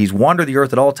dark entities wander the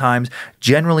earth at all times,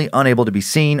 generally unable to be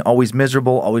seen, always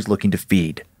miserable, always looking to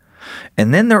feed.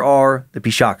 And then there are the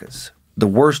Pishakas, the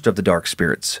worst of the dark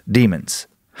spirits, demons.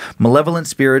 Malevolent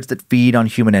spirits that feed on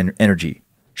human energy.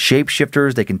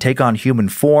 Shapeshifters, they can take on human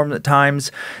form at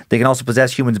times. They can also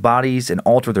possess humans' bodies and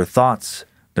alter their thoughts.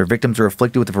 Their victims are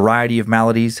afflicted with a variety of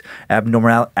maladies,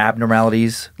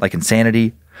 abnormalities like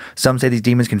insanity. Some say these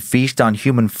demons can feast on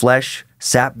human flesh,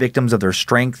 sap victims of their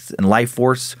strength and life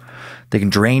force. They can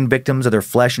drain victims of their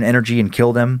flesh and energy and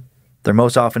kill them. They're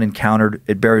most often encountered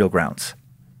at burial grounds.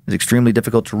 It's extremely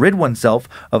difficult to rid oneself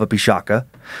of a pishaka.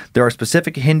 There are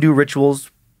specific Hindu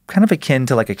rituals, kind of akin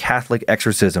to like a Catholic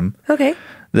exorcism,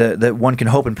 that one can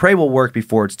hope and pray will work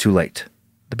before it's too late.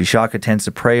 The pishaka tends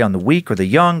to prey on the weak or the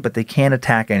young, but they can't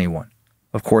attack anyone.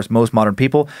 Of course, most modern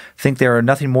people think they are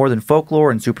nothing more than folklore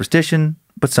and superstition,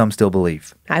 but some still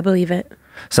believe. I believe it.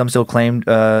 Some still claim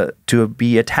to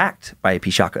be attacked by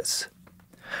pishakas.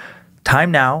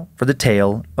 Time now for the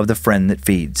tale of the friend that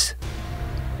feeds.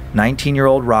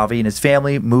 19-year-old Ravi and his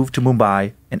family moved to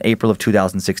Mumbai in April of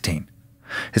 2016.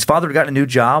 His father had gotten a new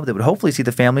job that would hopefully see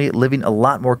the family living a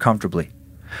lot more comfortably.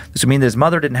 This would mean that his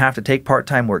mother didn't have to take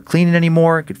part-time work cleaning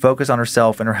anymore and could focus on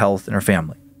herself and her health and her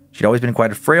family. She'd always been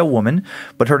quite a frail woman,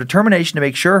 but her determination to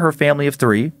make sure her family of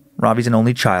three, Ravi's an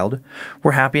only child,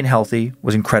 were happy and healthy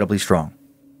was incredibly strong.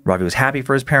 Ravi was happy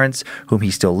for his parents, whom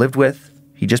he still lived with.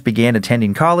 He just began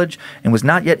attending college and was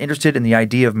not yet interested in the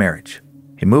idea of marriage.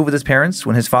 He moved with his parents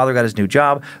when his father got his new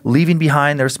job, leaving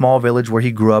behind their small village where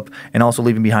he grew up and also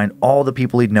leaving behind all the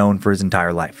people he'd known for his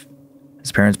entire life.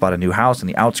 His parents bought a new house in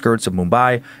the outskirts of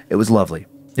Mumbai. It was lovely.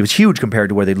 It was huge compared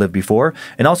to where they'd lived before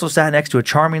and also sat next to a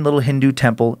charming little Hindu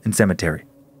temple and cemetery.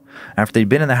 After they'd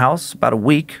been in the house about a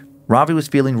week, Ravi was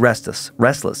feeling restless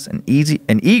and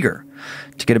eager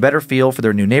to get a better feel for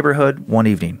their new neighborhood one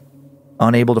evening.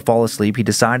 Unable to fall asleep, he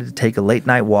decided to take a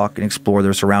late-night walk and explore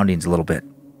their surroundings a little bit.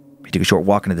 He took a short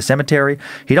walk into the cemetery.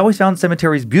 He'd always found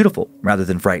cemeteries beautiful rather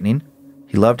than frightening.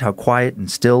 He loved how quiet and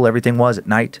still everything was at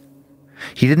night.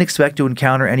 He didn't expect to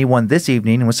encounter anyone this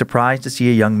evening and was surprised to see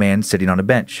a young man sitting on a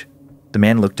bench. The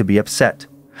man looked to be upset.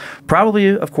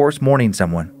 Probably, of course, mourning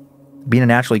someone. Being a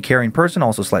naturally caring person,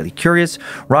 also slightly curious,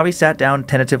 Ravi sat down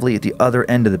tentatively at the other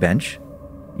end of the bench.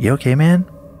 "You okay, man?"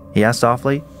 he asked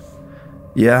softly.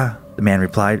 "Yeah," the man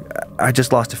replied. "I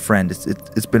just lost a friend.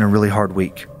 It's been a really hard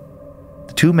week."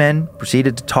 The two men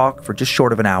proceeded to talk for just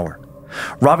short of an hour.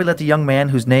 Ravi let the young man,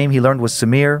 whose name he learned was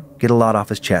Samir, get a lot off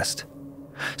his chest.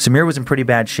 Samir was in pretty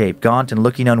bad shape, gaunt and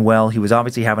looking unwell. He was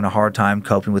obviously having a hard time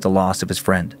coping with the loss of his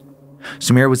friend.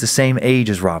 Samir was the same age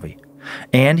as Ravi,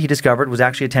 and he discovered was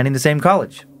actually attending the same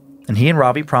college, and he and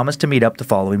Ravi promised to meet up the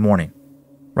following morning.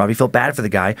 Ravi felt bad for the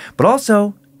guy, but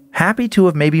also happy to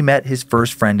have maybe met his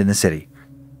first friend in the city.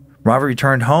 Ravi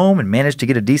returned home and managed to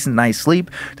get a decent night's sleep,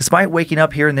 despite waking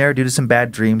up here and there due to some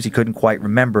bad dreams he couldn't quite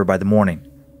remember by the morning.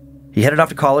 He headed off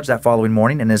to college that following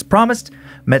morning and, as promised,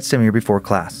 met Samir before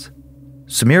class.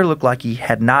 Samir looked like he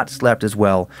had not slept as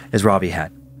well as Ravi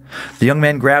had. The young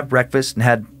men grabbed breakfast and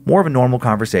had more of a normal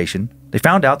conversation. They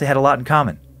found out they had a lot in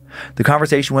common. The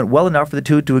conversation went well enough for the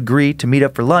two to agree to meet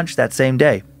up for lunch that same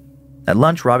day. At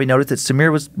lunch, Ravi noticed that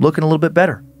Samir was looking a little bit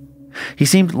better. He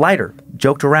seemed lighter,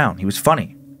 joked around, he was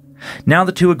funny. Now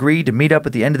the two agreed to meet up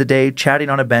at the end of the day, chatting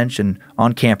on a bench and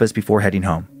on campus before heading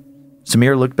home.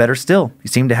 Samir looked better still. He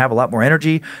seemed to have a lot more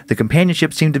energy. The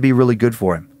companionship seemed to be really good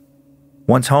for him.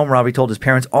 Once home, Ravi told his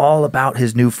parents all about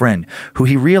his new friend, who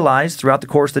he realized throughout the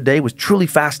course of the day was truly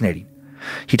fascinating.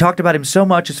 He talked about him so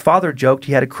much his father joked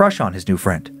he had a crush on his new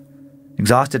friend.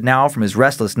 Exhausted now from his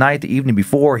restless night the evening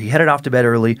before, he headed off to bed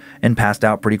early and passed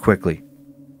out pretty quickly.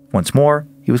 Once more,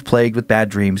 he was plagued with bad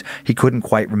dreams he couldn't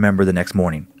quite remember the next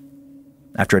morning.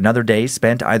 After another day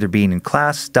spent either being in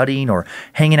class, studying, or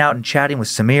hanging out and chatting with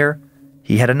Samir,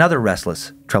 he had another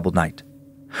restless, troubled night.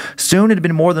 Soon it had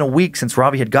been more than a week since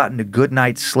Ravi had gotten a good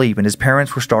night's sleep, and his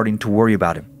parents were starting to worry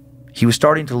about him. He was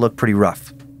starting to look pretty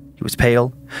rough. He was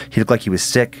pale, he looked like he was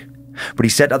sick, but he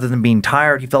said other than being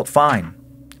tired, he felt fine,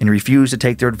 and he refused to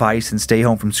take their advice and stay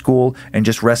home from school and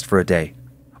just rest for a day,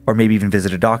 or maybe even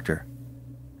visit a doctor.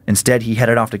 Instead, he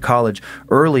headed off to college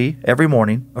early every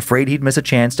morning, afraid he'd miss a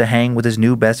chance to hang with his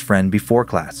new best friend before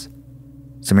class.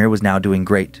 Samir was now doing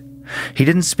great. He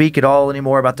didn't speak at all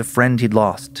anymore about the friend he'd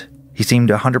lost. He seemed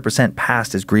 100%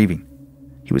 past his grieving.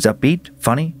 He was upbeat,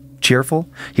 funny, cheerful.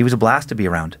 He was a blast to be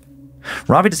around.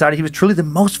 Ravi decided he was truly the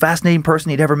most fascinating person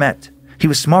he'd ever met. He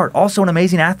was smart, also an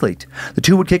amazing athlete. The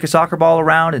two would kick a soccer ball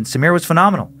around, and Samir was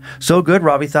phenomenal. So good,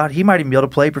 Ravi thought he might even be able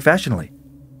to play professionally.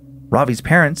 Ravi's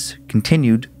parents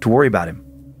continued to worry about him.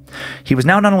 He was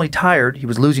now not only tired, he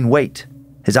was losing weight.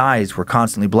 His eyes were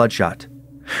constantly bloodshot.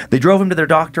 They drove him to their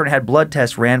doctor and had blood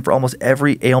tests ran for almost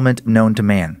every ailment known to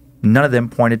man. None of them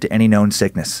pointed to any known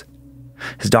sickness.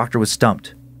 His doctor was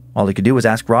stumped. All he could do was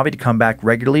ask Ravi to come back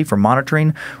regularly for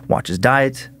monitoring, watch his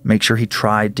diet, make sure he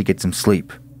tried to get some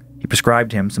sleep. He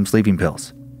prescribed him some sleeping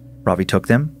pills. Ravi took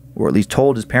them, or at least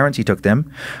told his parents he took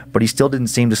them, but he still didn't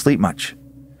seem to sleep much.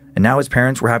 And now his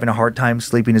parents were having a hard time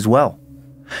sleeping as well.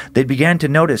 They'd began to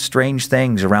notice strange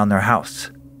things around their house.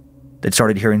 They'd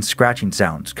started hearing scratching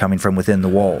sounds coming from within the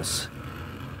walls.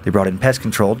 They brought in pest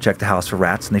control to check the house for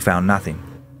rats, and they found nothing.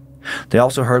 They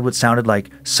also heard what sounded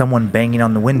like someone banging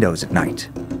on the windows at night,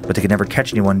 but they could never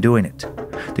catch anyone doing it.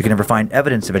 They could never find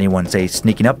evidence of anyone, say,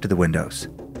 sneaking up to the windows.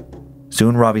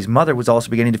 Soon, Ravi's mother was also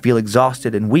beginning to feel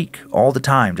exhausted and weak all the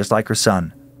time, just like her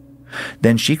son.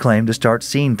 Then she claimed to start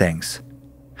seeing things.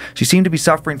 She seemed to be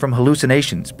suffering from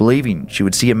hallucinations, believing she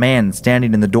would see a man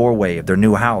standing in the doorway of their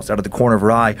new house out of the corner of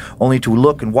her eye, only to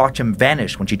look and watch him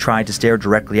vanish when she tried to stare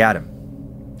directly at him.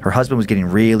 Her husband was getting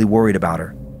really worried about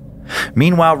her.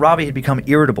 Meanwhile, Ravi had become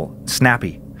irritable,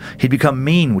 snappy. He'd become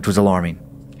mean, which was alarming.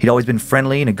 He'd always been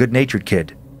friendly and a good-natured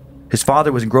kid. His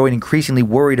father was growing increasingly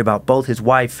worried about both his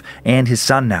wife and his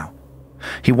son now.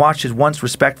 He watched his once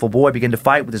respectful boy begin to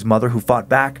fight with his mother, who fought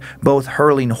back, both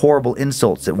hurling horrible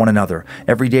insults at one another.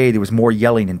 Every day there was more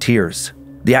yelling and tears.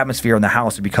 The atmosphere in the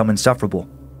house had become insufferable.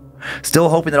 Still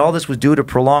hoping that all this was due to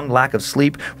prolonged lack of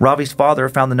sleep, Ravi's father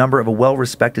found the number of a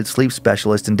well-respected sleep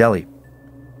specialist in Delhi.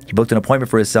 He booked an appointment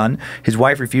for his son. His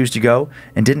wife refused to go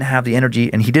and he didn't have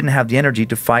the energy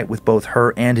to fight with both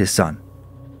her and his son.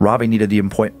 Ravi needed the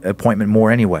appointment more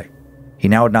anyway. He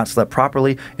now had not slept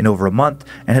properly in over a month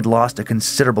and had lost a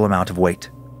considerable amount of weight.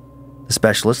 The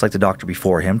specialist, like the doctor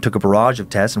before him, took a barrage of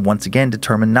tests and once again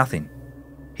determined nothing.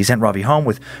 He sent Ravi home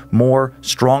with more,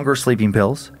 stronger sleeping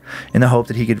pills in the hope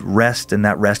that he could rest and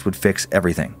that rest would fix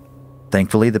everything.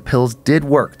 Thankfully, the pills did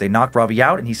work. They knocked Ravi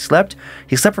out and he slept.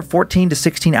 He slept for 14 to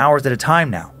 16 hours at a time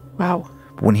now. Wow.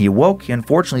 But when he awoke, he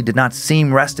unfortunately did not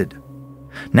seem rested.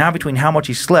 Now, between how much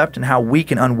he slept and how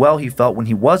weak and unwell he felt when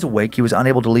he was awake, he was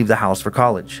unable to leave the house for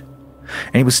college.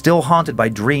 And he was still haunted by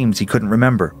dreams he couldn't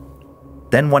remember.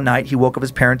 Then one night, he woke up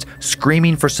his parents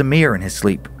screaming for Samir in his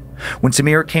sleep. When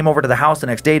Samir came over to the house the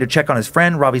next day to check on his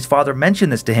friend, Ravi's father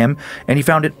mentioned this to him, and he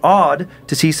found it odd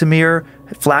to see Samir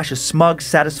flash a smug,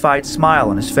 satisfied smile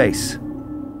on his face.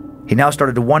 He now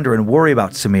started to wonder and worry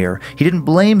about Samir. He didn't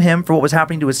blame him for what was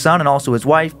happening to his son and also his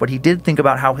wife, but he did think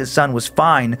about how his son was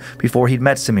fine before he'd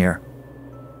met Samir.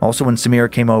 Also, when Samir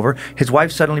came over, his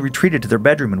wife suddenly retreated to their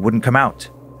bedroom and wouldn't come out.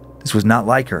 This was not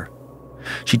like her.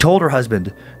 She told her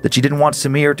husband that she didn't want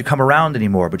Samir to come around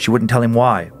anymore, but she wouldn't tell him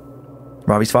why.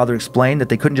 Ravi's father explained that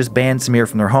they couldn't just ban Samir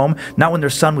from their home, not when their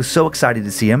son was so excited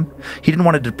to see him. He didn't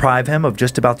want to deprive him of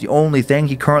just about the only thing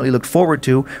he currently looked forward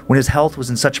to when his health was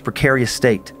in such a precarious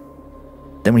state.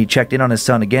 Then when he checked in on his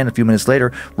son again a few minutes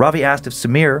later, Ravi asked if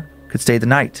Samir could stay the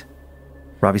night.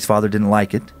 Ravi's father didn't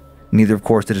like it. Neither, of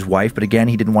course, did his wife, but again,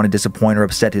 he didn't want to disappoint or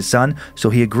upset his son, so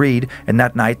he agreed, and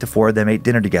that night the four of them ate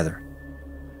dinner together.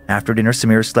 After dinner,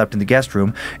 Samir slept in the guest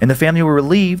room, and the family were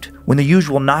relieved when the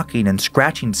usual knocking and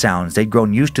scratching sounds they'd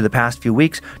grown used to the past few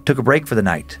weeks took a break for the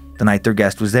night their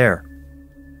guest was there.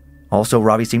 Also,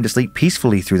 Ravi seemed to sleep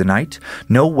peacefully through the night,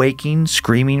 no waking,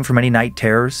 screaming from any night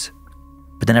terrors.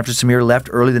 But then after Samir left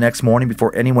early the next morning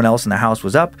before anyone else in the house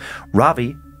was up,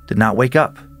 Ravi did not wake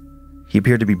up. He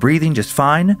appeared to be breathing just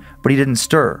fine, but he didn't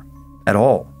stir at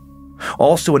all.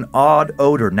 Also, an odd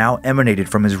odor now emanated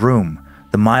from his room,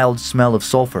 the mild smell of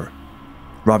sulfur.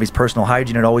 Ravi's personal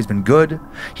hygiene had always been good.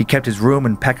 He kept his room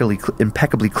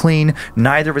impeccably clean.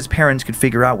 Neither of his parents could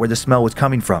figure out where the smell was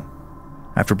coming from.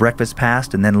 After breakfast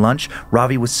passed and then lunch,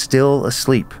 Ravi was still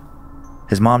asleep.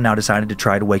 His mom now decided to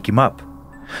try to wake him up.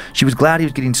 She was glad he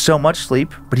was getting so much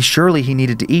sleep, but surely he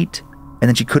needed to eat, and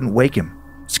then she couldn't wake him.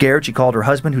 Scared, she called her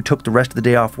husband, who took the rest of the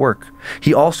day off work.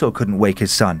 He also couldn't wake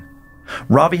his son.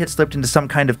 Ravi had slipped into some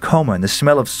kind of coma, and the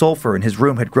smell of sulfur in his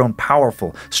room had grown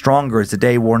powerful, stronger as the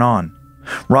day wore on.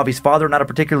 Ravi's father, not a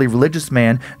particularly religious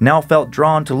man, now felt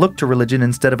drawn to look to religion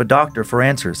instead of a doctor for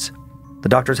answers. The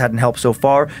doctors hadn't helped so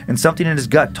far, and something in his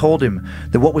gut told him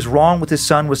that what was wrong with his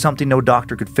son was something no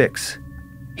doctor could fix.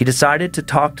 He decided to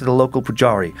talk to the local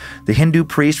pujari, the Hindu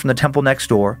priest from the temple next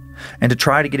door, and to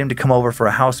try to get him to come over for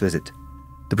a house visit.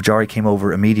 The pujari came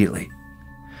over immediately.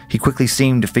 He quickly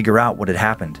seemed to figure out what had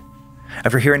happened.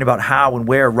 After hearing about how and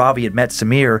where Ravi had met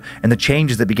Samir and the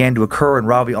changes that began to occur in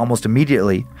Ravi almost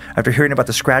immediately, after hearing about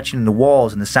the scratching in the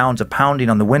walls and the sounds of pounding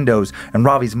on the windows, and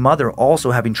Ravi's mother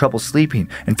also having trouble sleeping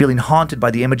and feeling haunted by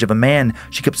the image of a man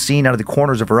she kept seeing out of the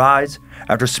corners of her eyes,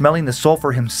 after smelling the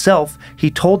sulfur himself,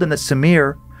 he told them that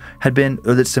Samir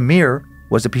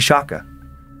was a Pishaka.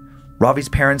 Ravi's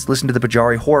parents listened to the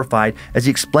pujari horrified as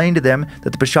he explained to them that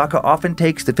the Pishaka often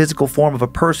takes the physical form of a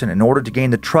person in order to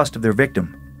gain the trust of their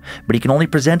victim. But he can only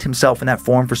present himself in that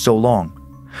form for so long.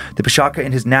 The Pishaka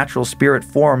in his natural spirit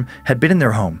form had been in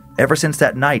their home ever since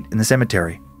that night in the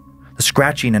cemetery. The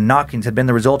scratching and knockings had been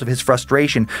the result of his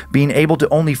frustration, being able to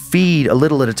only feed a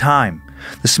little at a time.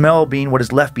 The smell being what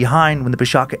is left behind when the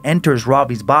Pishaka enters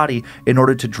Ravi's body in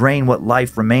order to drain what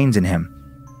life remains in him.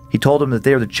 He told them that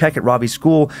they were to check at Ravi's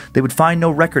school. They would find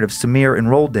no record of Samir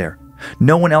enrolled there.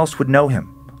 No one else would know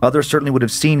him. Others certainly would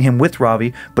have seen him with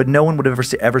Ravi, but no one would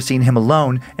have ever seen him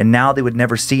alone, and now they would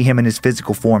never see him in his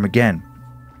physical form again.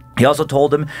 He also told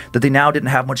them that they now didn't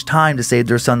have much time to save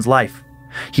their son's life.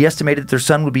 He estimated that their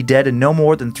son would be dead in no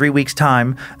more than 3 weeks'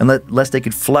 time unless they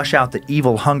could flush out the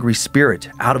evil, hungry spirit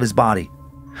out of his body.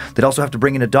 They'd also have to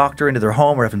bring in a doctor into their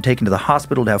home or have him taken to the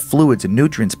hospital to have fluids and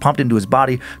nutrients pumped into his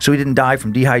body so he didn't die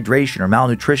from dehydration or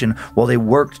malnutrition while they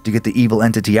worked to get the evil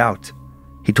entity out.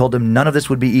 He told them none of this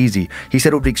would be easy. He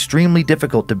said it would be extremely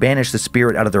difficult to banish the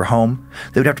spirit out of their home.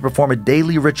 They would have to perform a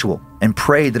daily ritual and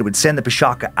pray that it would send the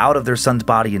Pishaka out of their son's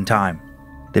body in time.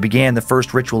 They began the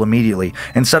first ritual immediately,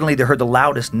 and suddenly they heard the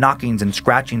loudest knockings and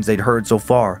scratchings they'd heard so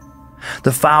far.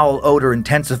 The foul odor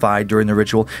intensified during the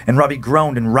ritual, and Ravi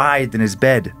groaned and writhed in his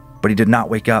bed, but he did not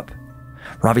wake up.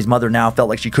 Ravi's mother now felt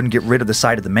like she couldn't get rid of the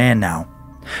sight of the man now.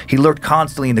 He lurked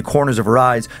constantly in the corners of her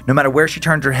eyes. No matter where she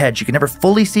turned her head, she could never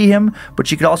fully see him, but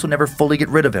she could also never fully get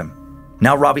rid of him.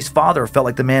 Now Ravi's father felt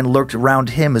like the man lurked around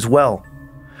him as well.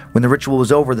 When the ritual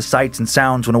was over, the sights and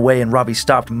sounds went away and Ravi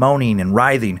stopped moaning and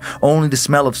writhing. Only the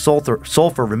smell of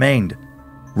sulfur remained.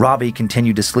 Ravi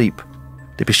continued to sleep.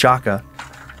 The Pishaka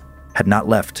had not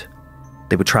left.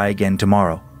 They would try again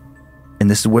tomorrow. And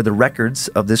this is where the records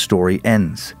of this story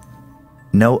ends.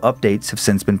 No updates have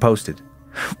since been posted.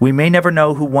 We may never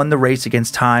know who won the race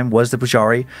against time. Was the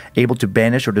pujari able to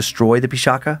banish or destroy the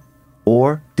Pishaka?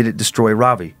 Or did it destroy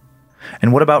Ravi?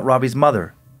 And what about Ravi's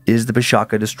mother? Is the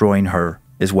Pishaka destroying her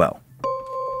as well?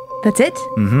 That's it?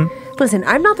 Mm-hmm. Listen,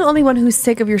 I'm not the only one who's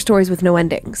sick of your stories with no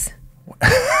endings.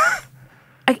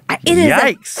 It is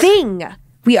a thing.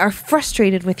 We are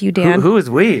frustrated with you, Dan. Who is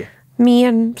we? Me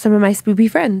and some of my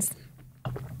spoopy friends.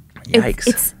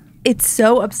 Yikes. It's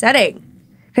so upsetting.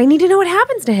 I need to know what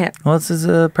happens to him. Well, this is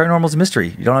a paranormal's mystery.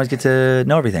 You don't always get to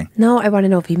know everything. No, I want to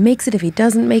know if he makes it, if he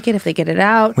doesn't make it, if they get it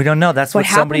out. We don't know. That's what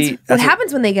somebody... What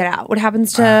happens when they get out? What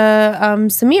happens to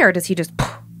Samir? Does he just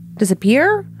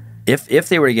disappear? If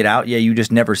they were to get out, yeah, you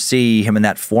just never see him in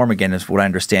that form again, is what I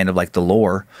understand of like the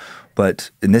lore.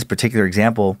 But in this particular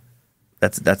example,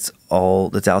 that's all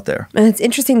that's out there. And it's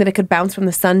interesting that it could bounce from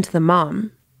the son to the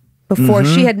mom.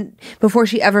 Before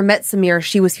she ever met Samir,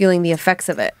 she was feeling the effects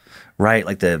of it. Right,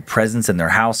 like the presence in their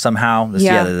house somehow.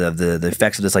 The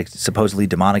effects of this like supposedly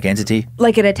demonic entity.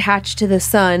 Like it attached to the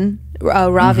son,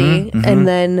 Ravi, and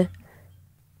then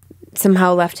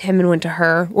somehow left him and went to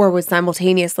her, or was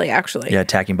simultaneously actually. Yeah,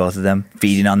 attacking both of them,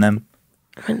 feeding on them.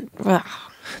 Ugh.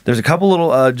 There's a couple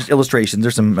little just illustrations.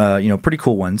 There's some pretty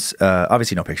cool ones.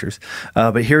 Obviously no pictures,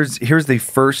 but here's the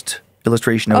first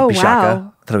illustration of Bishaka.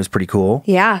 Wow. I thought it was pretty cool.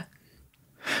 Yeah.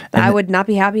 I would not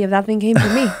be happy if that thing came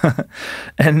from me.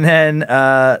 And then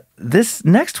this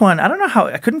next one, I don't know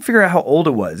I couldn't figure out how old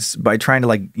it was by trying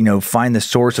to find the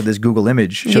source of this Google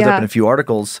image. Shows up in a few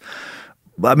articles.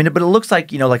 I mean, but it looks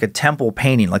like, like a temple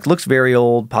painting. Like, looks very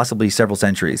old, possibly several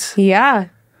centuries. Yeah.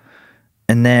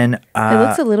 And then... it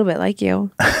looks a little bit like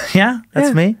you. Yeah,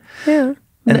 that's me. Yeah.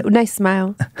 Nice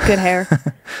smile. Good hair.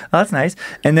 Oh, that's nice.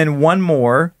 And then one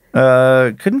more.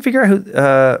 Couldn't figure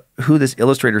out who this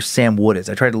illustrator Sam Wood is.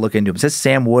 I tried to look into him. It says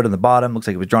Sam Wood on the bottom. Looks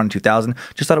like it was drawn in 2000.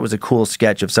 Just thought it was a cool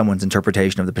sketch of someone's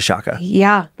interpretation of the Bishaka.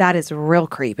 Yeah, that is real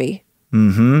creepy.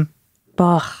 Mm-hmm.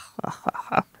 Ugh.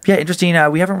 Yeah, interesting.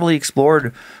 We haven't really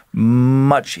explored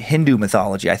much Hindu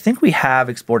mythology. I think we have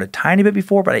explored a tiny bit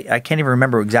before, but I can't even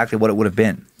remember exactly what it would have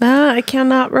been. I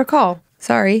cannot recall.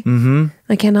 Sorry. Mm-hmm.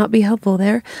 I cannot be helpful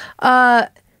there. I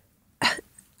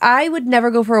would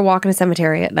never go for a walk in a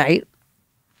cemetery at night.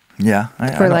 Yeah.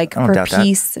 For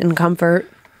peace and comfort.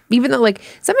 Even though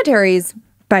cemeteries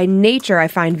by nature I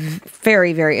find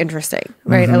very, very interesting.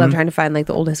 Right? I love trying to find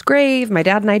the oldest grave. My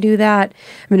dad and I do that.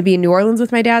 I'm going to be in New Orleans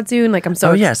with my dad soon. I'm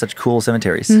so such cool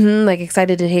cemeteries.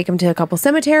 Excited to take him to a couple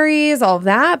cemeteries, all of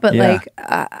that. But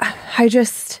I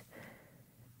just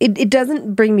it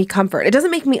doesn't bring me comfort. It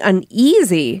doesn't make me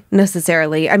uneasy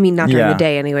necessarily. I mean, not during the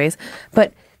day anyways.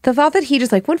 But the thought that he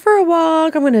just went for a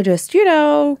walk, I'm going to just,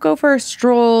 go for a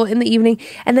stroll in the evening,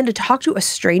 and then to talk to a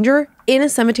stranger in a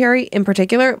cemetery in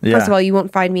particular. Yeah. First of all, you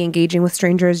won't find me engaging with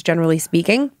strangers, generally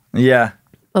speaking. Yeah.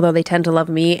 Although they tend to love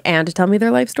me and to tell me their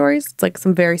life stories. It's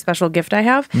some very special gift I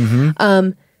have.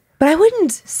 But I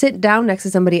wouldn't sit down next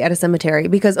to somebody at a cemetery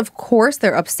because, of course,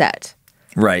 they're upset.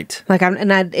 Right.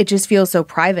 It just feels so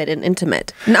private and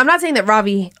intimate. And I'm not saying that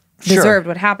Ravi deserved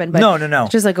what happened, but no.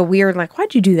 It's just a weird,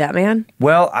 why'd you do that, man?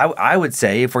 Well, I would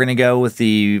say if we're going to go with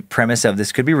the premise of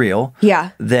this could be real,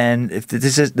 then if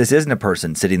this isn't a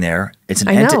person sitting there, it's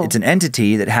an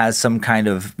entity that has some kind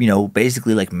of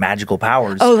basically magical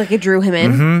powers. Oh, it drew him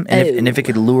in. And if it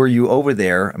could lure you over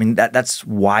there, I mean that's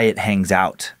why it hangs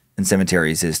out in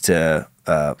cemeteries is to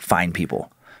find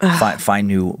people, find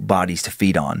new bodies to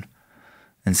feed on,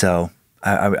 and so.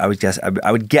 I would guess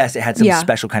it had some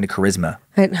special kind of charisma.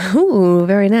 Ooh,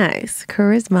 very nice.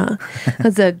 Charisma.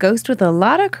 That's a ghost with a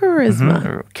lot of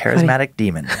charisma. Charismatic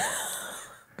demon.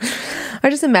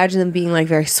 I just imagine them being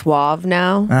very suave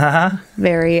now.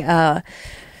 Very, I've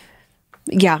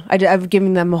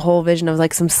given them a whole vision of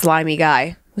some slimy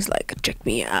guy who's check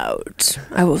me out.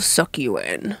 I will suck you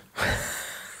in.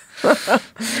 That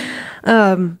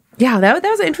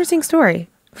was an interesting story.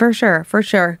 For sure.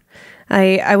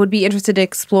 I would be interested to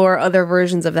explore other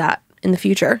versions of that in the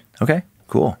future. Okay,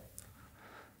 cool.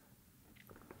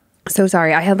 So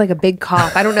sorry, I had a big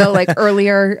cough. I don't know,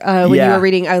 earlier when you were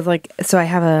reading, I was so I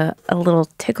have a little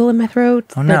tickle in my throat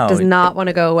that does not want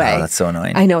to go away. Oh, that's so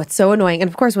annoying. I know, it's so annoying. And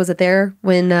of course, was it there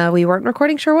when we weren't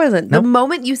recording? Sure wasn't. Nope. The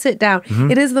moment you sit down,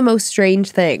 it is the most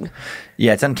strange thing.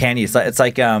 Yeah, it's uncanny. It's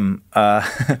like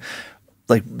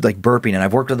burping, and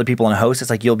I've worked with other people in a host.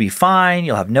 It's you'll be fine,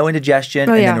 you'll have no indigestion,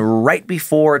 and then right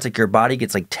before it's your body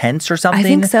gets tense or something. I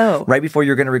think so. Right before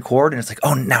you're going to record, and it's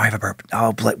oh, now I have a burp.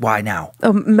 Oh, why now?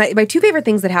 Oh, my two favorite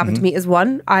things that happen to me is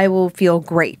one, I will feel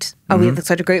great. We have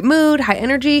such a great mood, high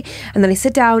energy, and then I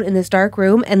sit down in this dark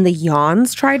room, and the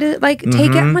yawns try to take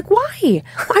it. I'm why?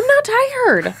 I'm not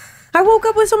tired. I woke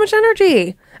up with so much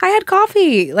energy. I had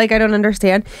coffee. I don't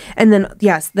understand. And then,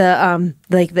 yes, the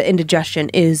the indigestion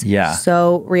is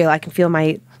so real. I can feel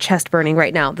my chest burning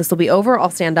right now. This will be over. I'll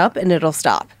stand up and it'll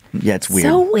stop. Yeah, it's weird.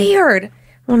 So weird.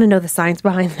 I want to know the science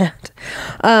behind that.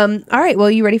 All right.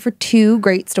 Well, you ready for two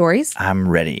great stories? I'm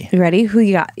ready. You ready? Who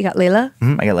you got? You got Layla?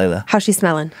 I got Layla. How's she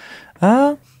smelling?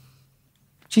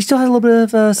 She still has a little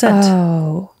bit of scent.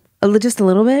 Oh. Just a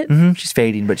little bit? She's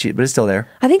fading, but it's still there.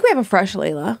 I think we have a fresh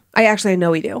Layla. I know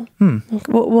we do.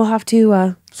 We'll have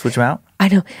to... switch them out? I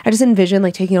know. I just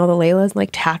envision taking all the Laylas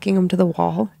and tacking them to the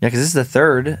wall. Yeah, because this is the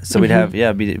third, so we'd have,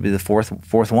 be the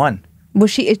fourth one.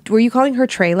 Were you calling her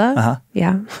Trayla? Uh-huh.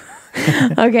 Yeah.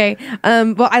 Okay.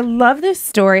 Well, I love this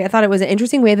story. I thought it was an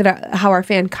interesting way that how our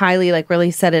fan Kylie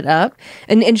really set it up.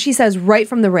 And she says right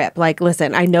from the rip,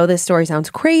 listen, I know this story sounds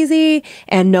crazy,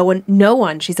 and no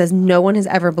one, she says no one has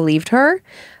ever believed her.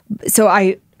 So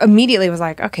I immediately was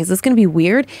like, okay, is this going to be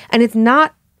weird? And it's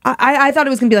not. I thought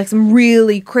it was going to be like some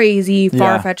really crazy,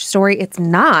 far-fetched story. It's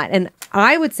not. And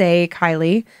I would say,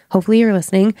 Kylie, hopefully you're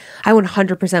listening, I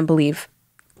 100% believe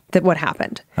that what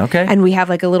happened. Okay. And we have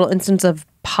like a little instance of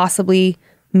possibly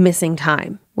missing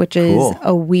time, which is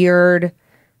a weird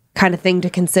kind of thing to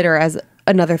consider as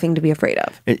another thing to be afraid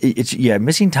of.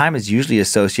 Missing time is usually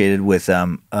associated with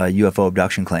UFO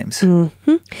abduction claims.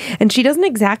 Mm-hmm. And she doesn't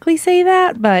exactly say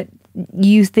that, but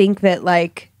you think that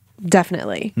like,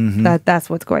 definitely that's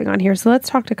what's going on here. So let's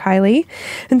talk to Kylie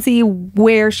and see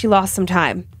where she lost some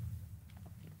time.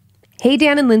 Hey,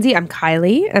 Dan and Lindsay, I'm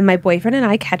Kylie, and my boyfriend and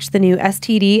I catch the new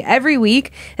STD every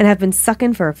week and have been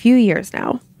sucking for a few years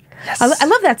now. Yes. I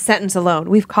love that sentence alone.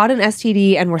 We've caught an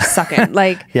STD and we're sucking.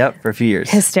 Like, yep, for a few years.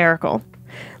 Hysterical.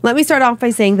 Let me start off by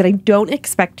saying that I don't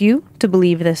expect you to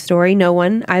believe this story. No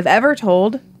one I've ever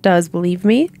told does believe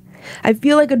me. I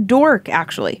feel like a dork,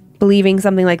 actually, believing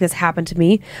something like this happened to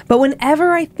me. But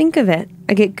whenever I think of it,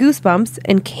 I get goosebumps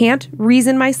and can't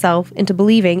reason myself into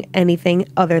believing anything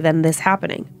other than this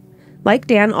happening. Like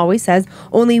Dan always says,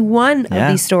 only one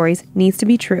of these stories needs to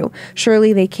be true.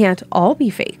 Surely they can't all be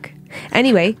fake.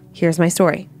 Anyway, here's my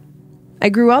story. I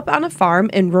grew up on a farm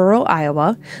in rural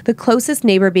Iowa, the closest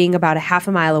neighbor being about a half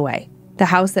a mile away. The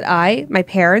house that I, my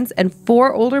parents, and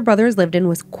 4 older brothers lived in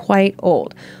was quite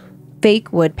old.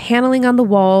 Fake wood paneling on the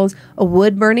walls, a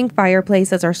wood-burning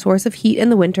fireplace as our source of heat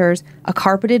in the winters, a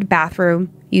carpeted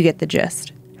bathroom. You get the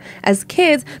gist. As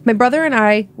kids, my brothers and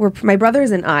I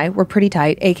were pretty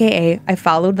tight, aka I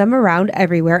followed them around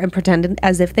everywhere and pretended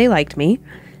as if they liked me.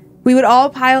 We would all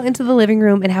pile into the living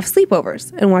room and have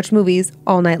sleepovers and watch movies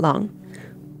all night long.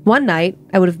 One night,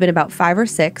 I would have been about 5 or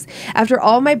 6, after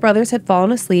all my brothers had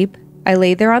fallen asleep, I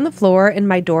laid there on the floor in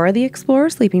my Dora the Explorer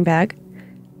sleeping bag.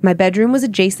 My bedroom was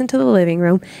adjacent to the living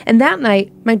room, and that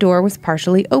night, my door was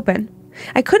partially open.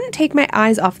 I couldn't take my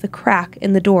eyes off the crack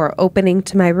in the door opening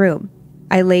to my room.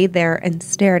 I laid there and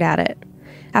stared at it.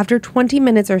 After 20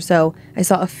 minutes or so, I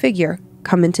saw a figure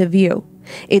come into view.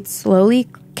 It slowly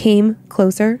came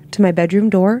closer to my bedroom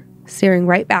door, staring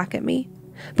right back at me.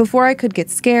 Before I could get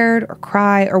scared or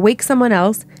cry or wake someone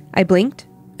else, I blinked,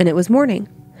 and it was morning.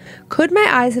 Could my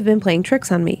eyes have been playing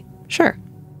tricks on me? Sure.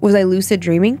 Was I lucid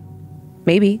dreaming?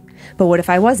 Maybe. But what if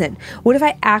I wasn't? What if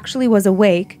I actually was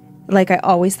awake like I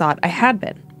always thought I had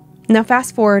been? Now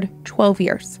fast forward 12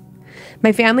 years.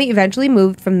 My family eventually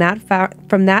moved from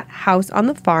that house on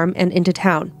the farm and into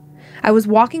town. I was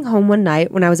walking home one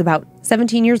night when I was about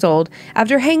 17 years old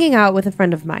after hanging out with a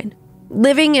friend of mine.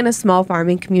 Living in a small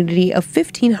farming community of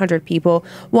 1,500 people,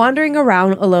 wandering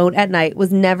around alone at night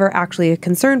was never actually a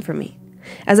concern for me.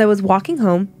 As I was walking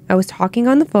home, I was talking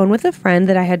on the phone with a friend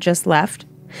that I had just left,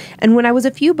 and when I was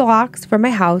a few blocks from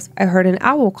my house, I heard an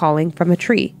owl calling from a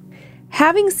tree.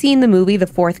 Having seen the movie The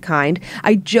Fourth Kind,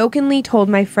 I jokingly told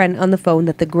my friend on the phone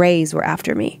that the Greys were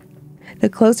after me. The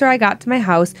closer I got to my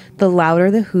house, the louder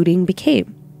the hooting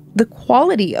became. The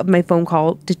quality of my phone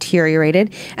call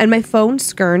deteriorated, and my phone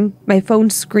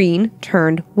screen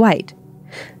turned white.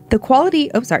 The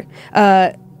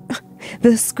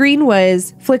screen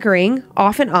was flickering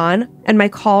off and on, and my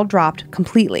call dropped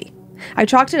completely. I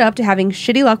chalked it up to having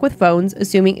shitty luck with phones,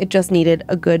 assuming it just needed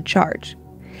a good charge.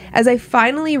 As I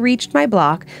finally reached my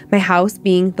block, my house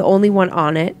being the only one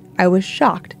on it, I was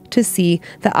shocked to see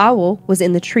the owl was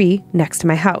in the tree next to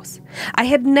my house. I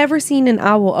had never seen an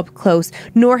owl up close,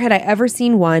 nor had I ever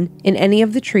seen one in any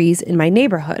of the trees in my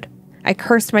neighborhood. I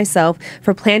cursed myself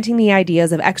for planting the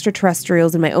ideas of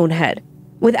extraterrestrials in my own head.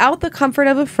 Without the comfort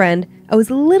of a friend, I was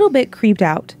a little bit creeped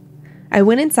out. I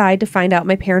went inside to find out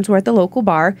my parents were at the local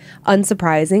bar,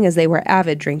 unsurprising as they were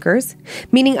avid drinkers,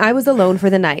 meaning I was alone for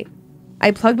the night.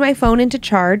 I plugged my phone into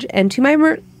charge, and to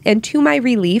my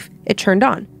relief, it turned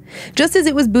on. Just as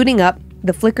it was booting up,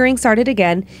 the flickering started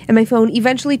again, and my phone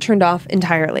eventually turned off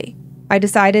entirely. I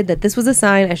decided that this was a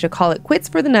sign I should call it quits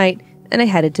for the night, and I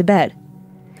headed to bed.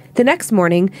 The next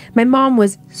morning, my mom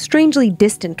was strangely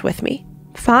distant with me.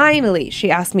 Finally, she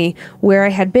asked me where I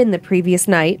had been the previous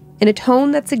night, in a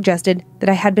tone that suggested that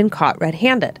I had been caught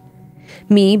red-handed.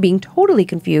 Me, being totally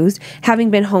confused,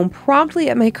 having been home promptly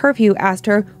at my curfew, asked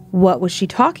her what was she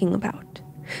talking about.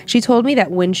 She told me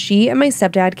that when she and my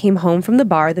stepdad came home from the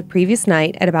bar the previous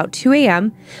night at about 2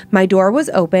 a.m., my door was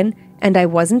open and I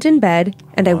wasn't in bed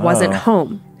and I wasn't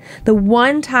home. The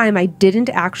one time I didn't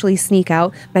actually sneak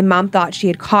out, my mom thought she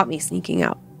had caught me sneaking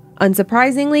out.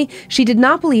 Unsurprisingly, she did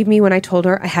not believe me when I told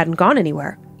her I hadn't gone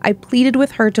anywhere. I pleaded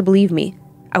with her to believe me.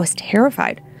 I was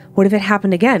terrified. What if it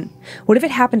happened again? What if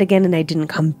it happened again and I didn't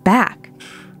come back?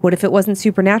 What if it wasn't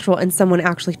supernatural and someone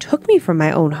actually took me from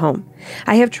my own home?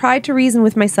 I have tried to reason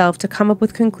with myself to come up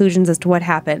with conclusions as to what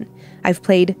happened. I've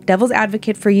played devil's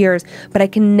advocate for years, but I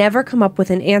can never come up with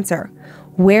an answer.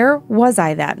 Where was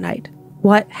I that night?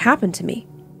 What happened to me?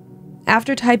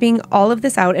 After typing all of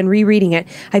this out and rereading it,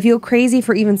 I feel crazy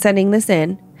for even sending this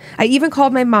in. I even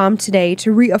called my mom today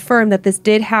to reaffirm that this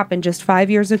did happen just 5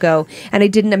 years ago, and I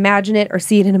didn't imagine it or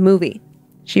see it in a movie.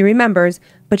 She remembers,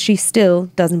 but she still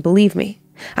doesn't believe me.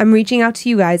 I'm reaching out to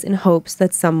you guys in hopes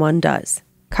that someone does.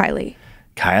 Kylie.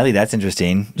 Kylie, that's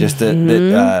interesting. Just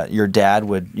that your dad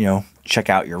would, check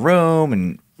out your room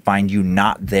and find you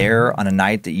not there on a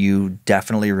night that you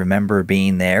definitely remember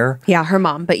being there. Yeah, her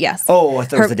mom, but yes. Oh, I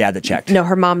thought it was the dad that checked. No,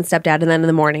 her mom and stepdad, and then in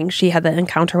the morning she had the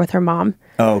encounter with her mom.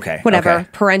 Oh, okay. Whatever. Okay.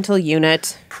 Parental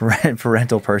unit.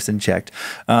 Parental person checked.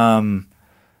 Yeah,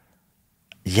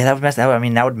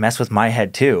 that would mess with my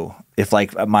head too. If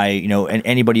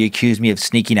anybody accused me of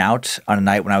sneaking out on a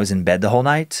night when I was in bed the whole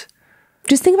night.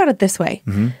 Just think about it this way.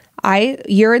 Mm-hmm.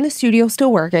 You're in the studio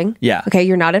still working. Yeah. Okay,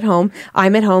 you're not at home.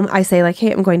 I'm at home. I say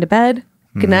hey, I'm going to bed.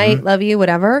 Good night. Love you,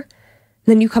 whatever.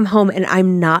 Then you come home and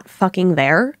I'm not fucking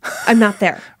there. I'm not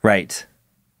there. Right.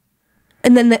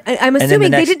 And then I'm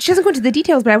assuming she doesn't go into the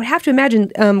details, but I would have to imagine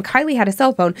Kylie had a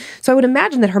cell phone. So I would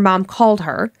imagine that her mom called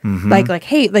her,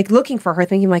 hey, looking for her,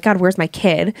 thinking God, where's my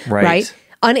kid? Right?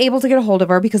 Unable to get a hold of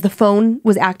her because the phone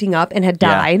was acting up and had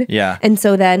died. Yeah. And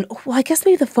so then, I guess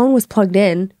maybe the phone was plugged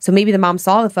in. So maybe the mom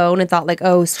saw the phone and thought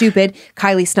oh, stupid.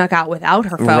 Kylie snuck out without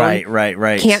her phone.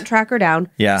 Right. Can't track her down.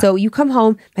 Yeah. So you come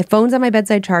home, my phone's on my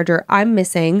bedside charger. I'm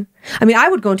missing. I mean, I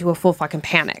would go into a full fucking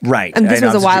panic. Right. And this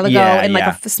was a while ago in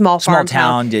a small farm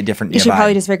town. Different. She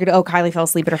probably just figured, Kylie fell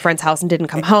asleep at her friend's house and didn't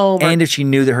come home. And if she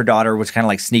knew that her daughter was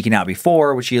kind of sneaking out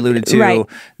before, which she alluded to,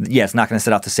 it's not going to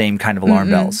set off the same kind of alarm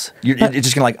bells. It's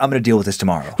just going to I'm going to deal with this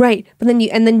tomorrow. Right. But then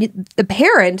the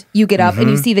parent, you get up and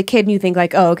you see the kid and you think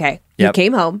okay, you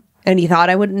came home and you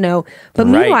thought I wouldn't know. But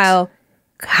meanwhile,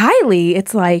 Kylie,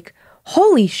 it's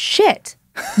holy shit.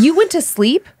 You went to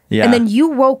sleep and then you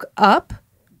woke up.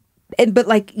 But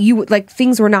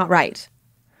things were not right.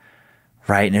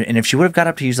 Right. And if she would have got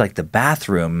up to use the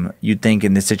bathroom, you'd think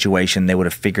in this situation they would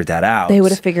have figured that out. They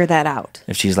would have figured that out.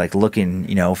 If she's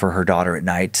looking, for her daughter at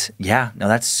night. Yeah. No,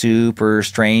 that's super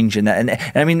strange. And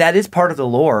I mean, that is part of the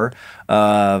lore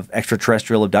of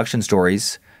extraterrestrial abduction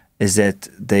stories is that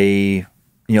they,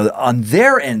 on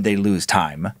their end, they lose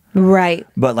time. Right.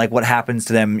 But what happens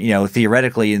to them,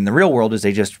 theoretically in the real world is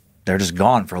they're just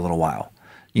gone for a little while.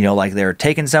 They're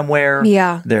taken somewhere.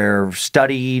 Yeah. They're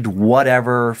studied,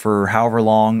 whatever, for however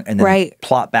long, and then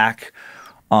plot back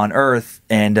on Earth.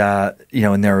 And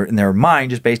in their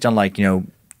mind, just based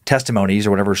on testimonies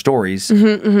or whatever stories,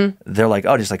 they're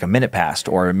just a minute passed,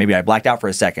 or maybe I blacked out for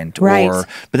a second, but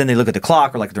then they look at the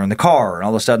clock, or they're in the car, and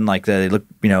all of a sudden they look,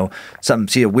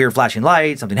 see a weird flashing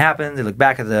light, something happens, they look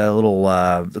back at the little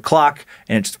the clock,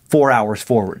 and it's 4 hours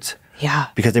forwards. Yeah.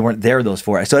 Because they weren't there those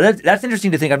 4 hours. So that's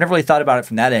interesting to think. I've never really thought about it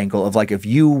from that angle of if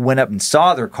you went up and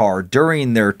saw their car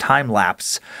during their time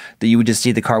lapse, that you would just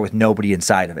see the car with nobody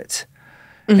inside of it.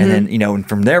 And then, and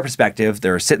from their perspective,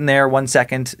 they're sitting there 1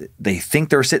 second. They think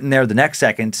they're sitting there the next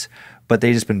second, but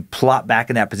they just been plopped back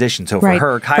in that position. So for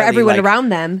her, Kylie, for everyone around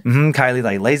them,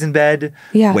 Kylie lays in bed,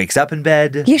 wakes up in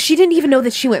bed. Yeah, she didn't even know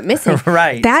that she went missing.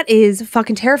 Right. That is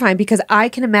fucking terrifying because I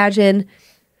can imagine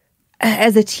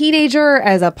as a teenager,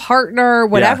 as a partner,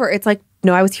 whatever, it's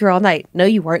no, I was here all night. No,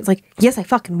 you weren't. It's yes, I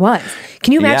fucking was.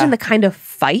 Can you imagine the kind of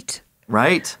fight?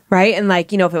 Right. Right. And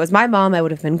if it was my mom, I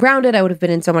would have been grounded. I would have been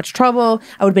in so much trouble.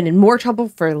 I would have been in more trouble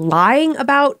for lying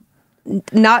about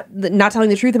not telling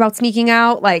the truth about sneaking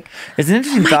out. It's an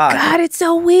interesting thought. Oh my God, it's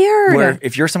so weird. Where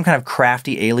if you're some kind of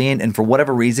crafty alien and for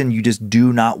whatever reason you just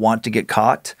do not want to get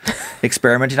caught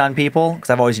experimenting on people, because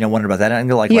I've always wondered about that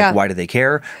angle, why do they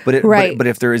care? But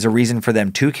if there is a reason for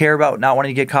them to care about not wanting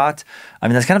to get caught, I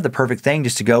mean that's kind of the perfect thing,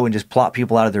 just to go and just plop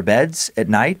people out of their beds at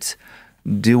night,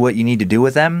 do what you need to do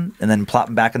with them, and then plop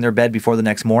them back in their bed before the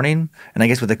next morning. And I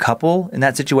guess with a couple in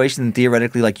that situation,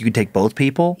 theoretically, you could take both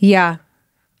people. Yeah.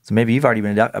 So maybe you've already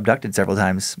been abducted several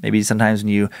times. Maybe sometimes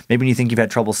when you think you've had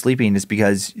trouble sleeping, it's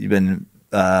because you've been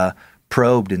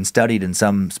probed and studied in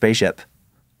some spaceship.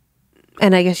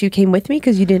 And I guess you came with me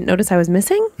because you didn't notice I was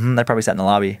missing? I probably sat in the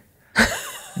lobby.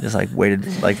 Just waited,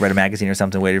 read a magazine or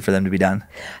something, waited for them to be done.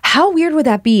 How weird would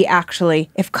that be, actually,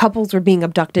 if couples were being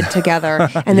abducted together?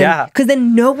 And then, because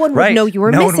then no one would know you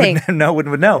were missing. No one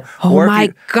would know. Oh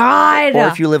my God. Or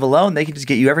if you live alone, they can just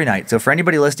get you every night. So for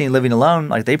anybody listening living alone,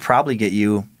 they probably get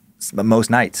you most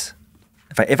nights.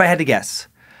 If I had to guess,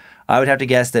 I would have to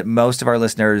guess that most of our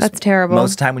listeners, that's terrible.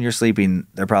 Most of the time when you're sleeping,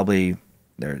 they're probably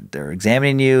they're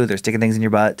examining you. They're sticking things in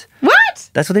your butt. What?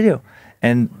 That's what they do.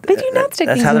 And They do not stick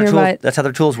things how in their your tools, butt. That's how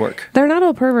their tools work. They're not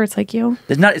all perverts like you.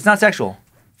 It's not sexual.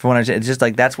 From what I understand, it's just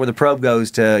like that's where the probe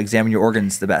goes to examine your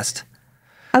organs the best.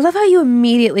 I love how you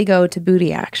immediately go to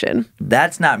booty action.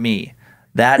 That's not me.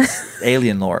 That's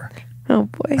alien lore. Oh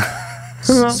boy.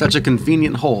 Such a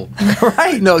convenient hole.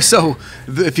 Right. No, so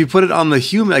if you put it on the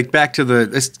human, like back to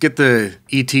let's get the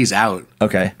ETs out.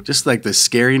 Okay. Just like the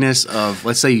scariness of,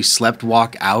 let's say you slept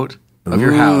walk out of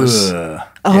your house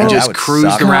and that just would cruised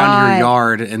suck. around your God.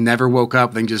 yard and never woke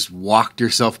up, then just walked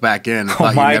yourself back in and Oh thought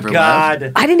you my never God.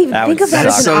 left. I didn't even That think would of that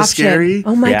suck. as an So option. scary.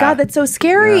 Oh my Yeah. God, that's so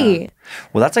scary.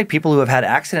 Well, that's like people who have had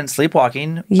accidents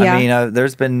sleepwalking. Yeah. I mean,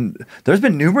 there's been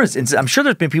numerous instances. I'm sure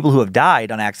there's been people who have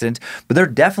died on accident, but there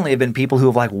definitely have been people who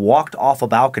have like walked off a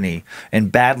balcony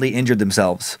and badly injured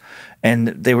themselves, and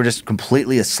they were just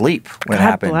completely asleep when it God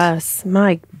happened. bless.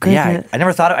 My But yeah, goodness. I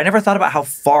never thought about how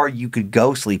far you could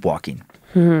go sleepwalking.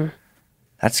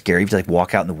 That's scary. If you like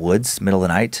walk out in the woods middle of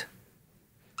the night.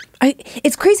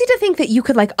 It's crazy to think that you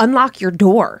could like unlock your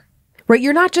door, right?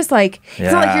 You're not just like,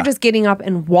 it's not like Yeah. you're just getting up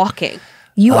and walking.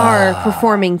 You are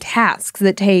performing tasks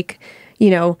that take,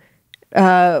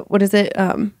 what is it?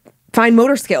 Fine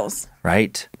motor skills.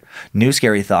 Right. New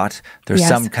scary thought. There's Yes.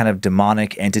 some kind of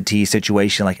demonic entity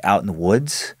situation like out in the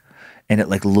woods, and it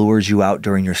like lures you out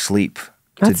during your sleep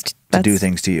to do That's-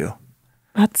 things to you.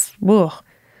 That's, whoa.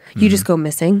 You just go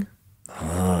missing.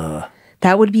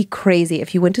 That would be crazy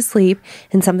if you went to sleep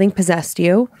and something possessed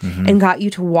you and got you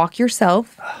to walk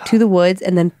yourself to the woods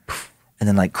and then poof, And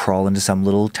then like crawl into some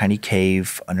little tiny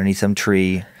cave underneath some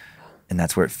tree, and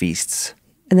that's where it feasts.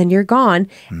 and then you're gone.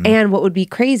 And what would be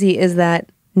crazy is that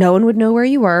no one would know where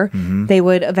you were. They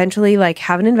would eventually like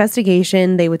have an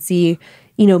investigation. They would see,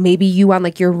 maybe you on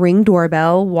like your Ring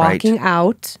doorbell walking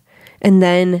out, and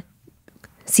then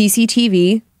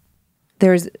CCTV.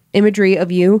 There's imagery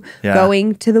of you Yeah.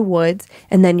 going to the woods,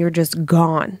 and then you're just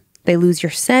gone. They lose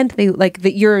your scent. They like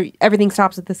that. Everything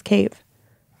stops at this cave.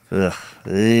 Ugh.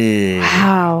 Ugh.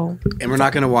 Wow. And we're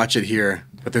not going to watch it here,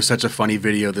 but there's such a funny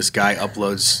video. This guy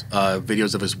uploads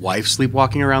videos of his wife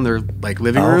sleepwalking around their like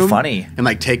living Oh, room. funny. And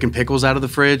like taking pickles out of the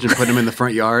fridge and putting them in the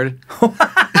front yard.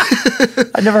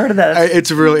 I never heard of that. It's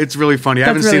really funny. I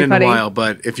haven't really seen it in funny. a while,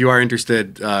 but if you are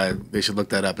interested, they should look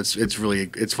that up. It's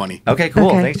funny. Okay, cool.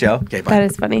 Okay. Thanks, Joe. Okay, bye. That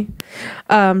is funny.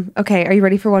 Okay, are you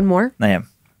ready for one more? I am.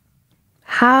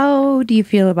 How do you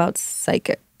feel about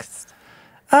psychics?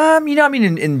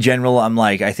 In general,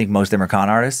 I think most of them are con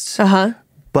artists. Uh-huh.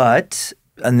 But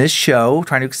on this show,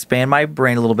 trying to expand my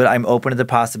brain a little bit, I'm open to the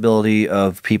possibility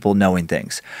of people knowing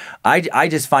things. I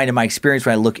just find in my experience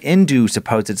when I look into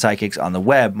supposed psychics on the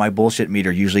web, my bullshit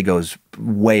meter usually goes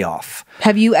way off.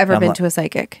 Have you ever been to a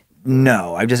psychic?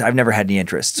 No, I've never had any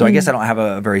interest. So I guess I don't have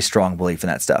a very strong belief in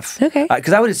that stuff. Okay.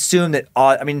 Because I would assume that,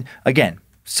 again,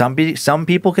 some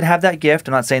people could have that gift.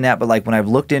 I'm not saying that, but like when I've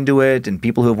looked into it and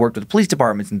people who have worked with police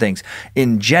departments and things,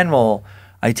 in general,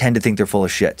 I tend to think they're full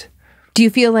of shit. Do you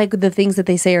feel like the things that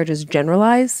they say are just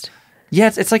generalized? Yeah,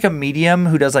 it's like a medium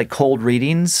who does like cold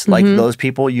readings. Like those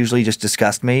people usually just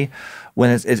disgust me when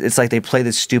it's like they play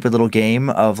this stupid little game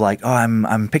of like, oh,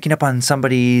 I'm picking up on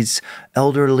somebody's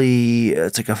elderly.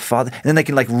 It's like a father, and then they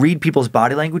can like read people's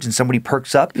body language, and somebody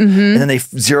perks up, and then they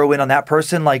zero in on that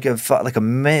person like a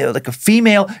male, like a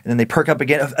female, and then they perk up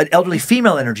again. An elderly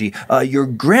female energy. Your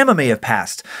grandma may have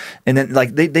passed, and then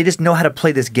like they just know how to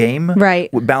play this game, Right.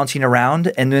 Bouncing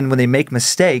around, and then when they make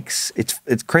mistakes, it's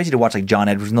crazy to watch like John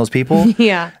Edwards and those people.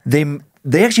 Yeah.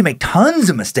 They actually make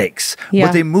tons of mistakes, Yeah.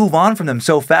 but they move on from them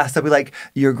so fast. They'll be like,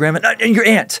 your grandma and your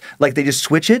aunt. Like, they just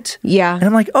switch it. Yeah. And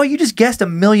I'm like, oh, you just guessed a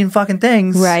million fucking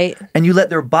things. Right. And you let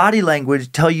their body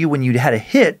language tell you when you had a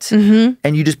hit, and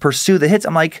you just pursue the hits.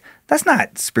 I'm like, that's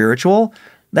not spiritual.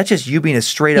 That's just you being a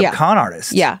straight up Yeah. con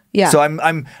artist. Yeah, yeah. So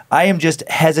I am just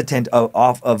hesitant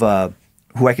of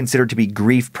who I consider to be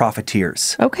grief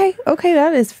profiteers. Okay,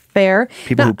 that is fair.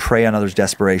 People Now, who prey on others'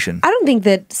 desperation. I don't think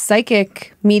that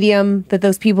psychic medium, that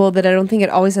those people, that I don't think it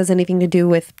always has anything to do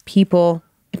with people.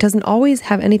 It doesn't always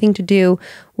have anything to do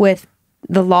with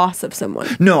the loss of someone.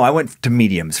 No, I went to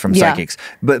mediums from Yeah. psychics,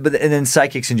 but and then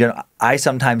psychics in general. I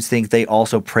sometimes think they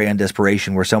also prey on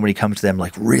desperation, where somebody comes to them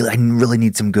like, really, I really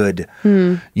need some good,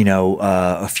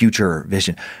 a future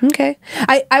vision. Okay.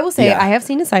 I will say Yeah. I have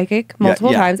seen a psychic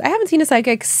multiple yeah. times. I haven't seen a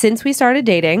psychic since we started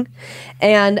dating.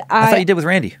 And I thought you did with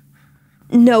Randy.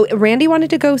 No, Randy wanted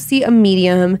to go see a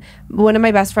medium. One of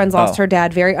my best friends lost her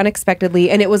dad very unexpectedly,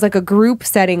 and it was like a group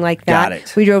setting like that. Got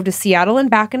it. We drove to Seattle and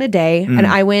back in a day, and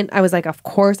I went. I was like, of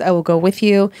course, I will go with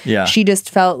you. Yeah. She just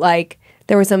felt like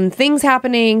there were some things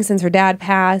happening since her dad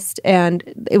passed, and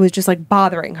it was just like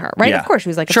bothering her, right? Yeah. Of course, she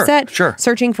was like Sure, upset, sure.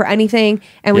 searching for anything.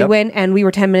 And we went, and we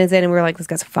were 10 minutes in, and we were like, this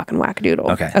guy's a fucking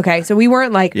wackadoodle. Okay. So we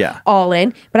weren't like all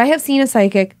in, but I have seen a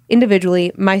psychic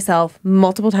individually myself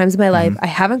multiple times in my life. I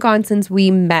haven't gone since we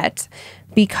met,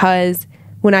 because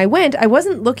when I went, I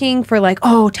wasn't looking for like,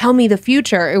 oh, tell me the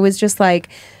future. It was just like,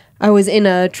 I was in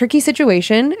a tricky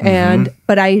situation,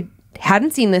 but I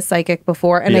hadn't seen this psychic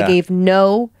before, and I gave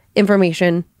no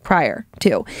information prior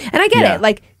to. And I get it.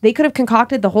 Like, they could have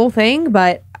concocted the whole thing,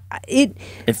 but it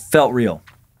felt real.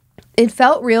 It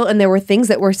felt real, and there were things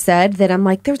that were said that I'm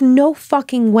like, there's no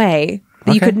fucking way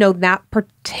that you could know that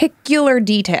particular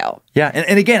detail. Yeah,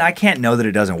 and again, I can't know that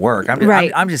it doesn't work.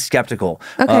 I'm just skeptical.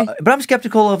 Okay. But I'm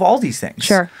skeptical of all these things.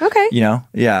 Sure. Okay. You know?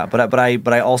 Yeah, but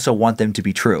I also want them to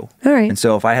be true. All right. And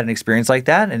so if I had an experience like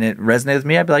that and it resonated with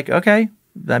me, I'd be like, okay,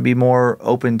 I'd be more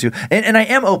open to, and I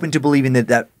am open to believing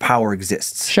that power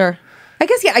exists. Sure. I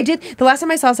guess, I did. The last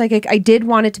time I saw psychic, I did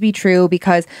want it to be true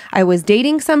because I was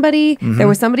dating somebody. There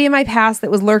was somebody in my past that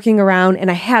was lurking around,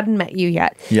 and I hadn't met you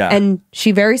yet. Yeah. And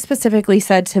she very specifically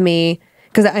said to me,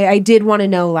 because I did want to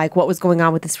know like what was going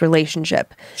on with this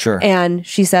relationship. Sure. And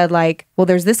she said like, well,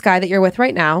 there's this guy that you're with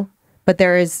right now, but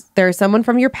there is someone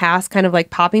from your past kind of like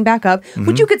popping back up,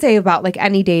 which you could say about like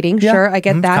any dating. Yeah. Sure, I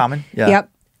get that. Common. Yeah. Yep.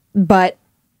 But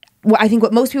I think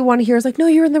what most people want to hear is like, no,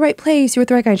 you're in the right place. You're with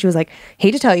the right guy. And she was like,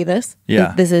 hate to tell you this.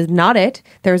 Yeah. This is not it.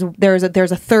 There's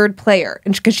a third player.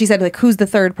 And because she said like, who's the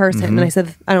third person? And I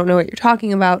said, I don't know what you're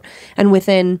talking about. And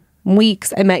within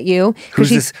weeks, I met you.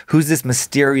 Who's this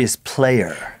mysterious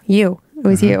player? You. It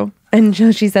was you. And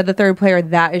she said the third player,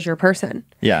 that is your person.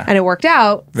 Yeah. And it worked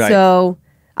out. Right. So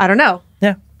I don't know.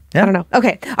 Yeah. I don't know.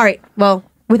 Okay. All right. Well,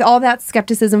 with all that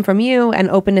skepticism from you and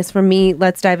openness from me,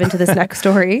 let's dive into this next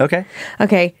story.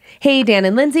 Okay. Hey, Dan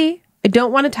and Lindsay. I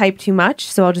don't want to type too much,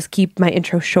 so I'll just keep my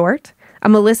intro short.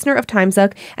 I'm a listener of Time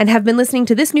Suck and have been listening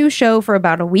to this new show for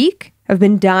about a week. I've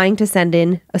been dying to send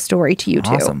in a story to you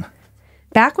two. Awesome.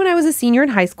 Back when I was a senior in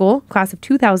high school, class of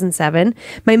 2007,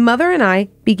 my mother and I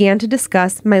began to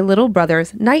discuss my little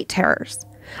brother's night terrors.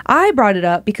 I brought it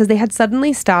up because they had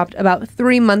suddenly stopped about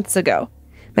 3 months ago.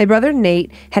 My brother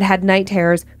Nate had had night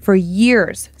terrors for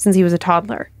years since he was a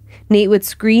toddler. Nate would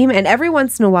scream, and every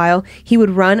once in a while, he would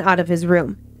run out of his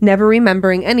room, never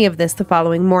remembering any of this the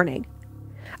following morning.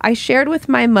 I shared with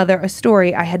my mother a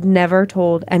story I had never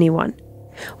told anyone.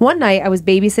 One night, I was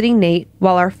babysitting Nate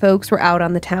while our folks were out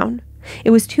on the town.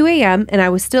 It was 2 a.m., and I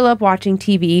was still up watching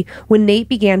TV when Nate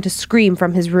began to scream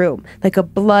from his room, like a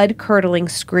blood-curdling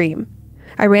scream.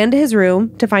 I ran to his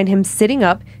room to find him sitting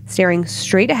up, staring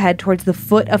straight ahead towards the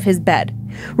foot of his bed.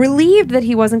 Relieved that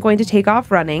he wasn't going to take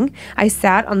off running, I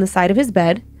sat on the side of his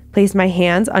bed, placed my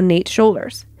hands on Nate's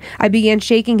shoulders. I began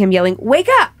shaking him, yelling, "Wake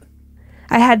up!"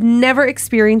 I had never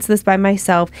experienced this by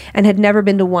myself and had never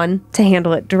been to one to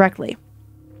handle it directly.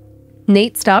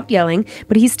 Nate stopped yelling,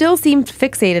 but he still seemed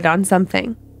fixated on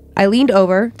something. I leaned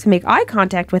over to make eye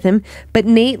contact with him, but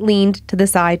Nate leaned to the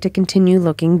side to continue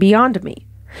looking beyond me.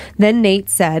 Then Nate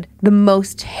said the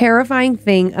most terrifying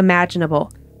thing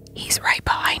imaginable. "He's right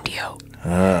behind you."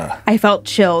 I felt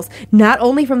chills, not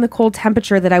only from the cold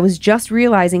temperature that I was just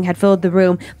realizing had filled the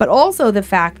room, but also the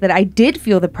fact that I did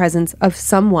feel the presence of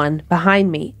someone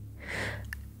behind me.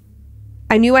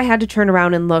 I knew I had to turn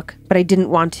around and look, but I didn't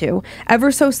want to.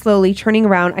 Ever so slowly, turning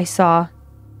around, I saw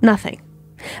nothing.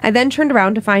 I then turned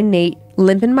around to find Nate,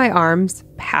 limp in my arms,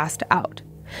 passed out.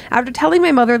 After telling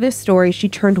my mother this story, she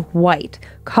turned white,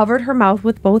 covered her mouth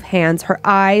with both hands, her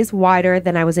eyes wider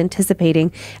than I was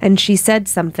anticipating, and she said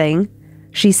something.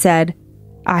 She said,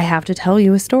 "I have to tell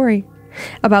you a story."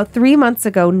 About 3 months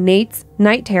ago, Nate's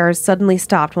night terrors suddenly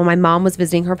stopped while my mom was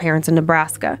visiting her parents in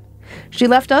Nebraska. She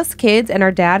left us kids and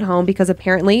our dad home because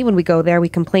apparently when we go there, we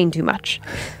complain too much.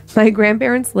 My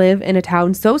grandparents live in a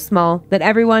town so small that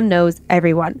everyone knows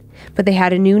everyone, but they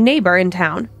had a new neighbor in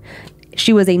town.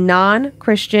 She was a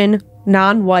non-Christian,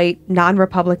 non-white,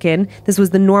 non-Republican. This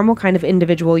was the normal kind of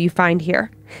individual you find here.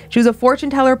 She was a fortune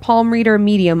teller, palm reader,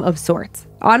 medium of sorts.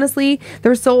 Honestly,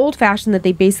 they're so old-fashioned that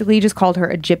they basically just called her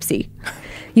a gypsy.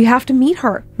 "You have to meet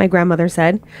her," my grandmother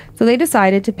said. So they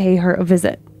decided to pay her a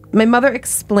visit. My mother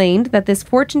explained this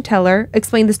fortune teller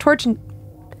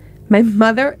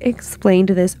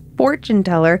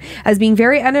as being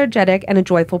very energetic and a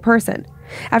joyful person.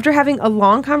 After having a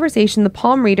long conversation, the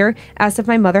palm reader asked if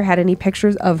my mother had any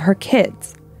pictures of her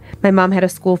kids. My mom had a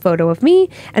school photo of me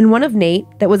and one of Nate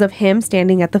that was of him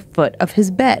standing at the foot of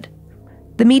his bed.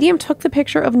 The medium took the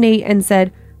picture of Nate and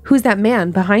said, "Who's that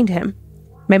man behind him?"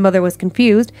 My mother was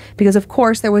confused because, of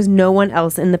course, there was no one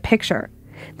else in the picture.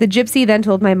 The gypsy then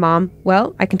told my mom,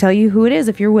 well, I can tell you who it is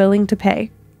if you're willing to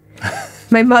pay.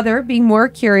 My mother, being more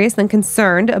curious than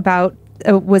concerned, agreed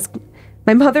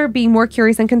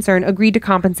to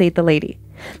compensate the lady.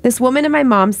 This woman and my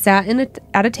mom sat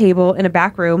at a table in a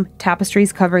back room,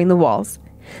 tapestries covering the walls.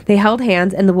 They held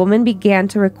hands, and the woman began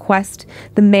to request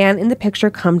the man in the picture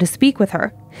come to speak with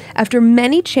her. After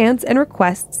many chants and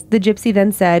requests, the gypsy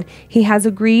then said, he has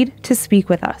agreed to speak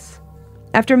with us.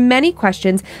 After many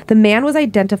questions, the man was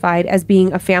identified as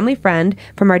being a family friend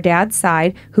from our dad's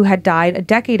side who had died a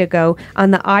decade ago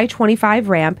on the I-25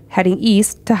 ramp heading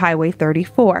east to Highway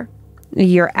 34. A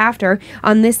year after,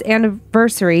 on this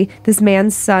anniversary, this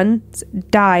man's son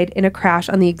died in a crash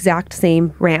on the exact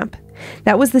same ramp.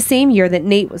 That was the same year that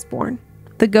Nate was born.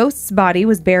 The ghost's body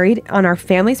was buried on our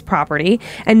family's property,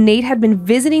 and Nate had been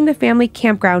visiting the family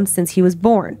campground since he was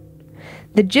born.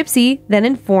 The gypsy then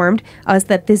informed us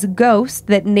that the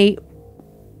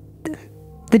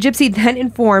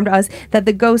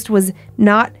ghost was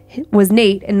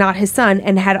Nate and not his son,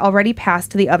 and had already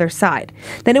passed to the other side.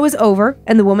 Then it was over,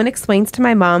 and the woman explains to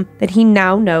my mom that he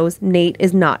now knows Nate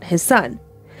is not his son.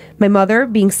 My mother,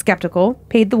 being skeptical,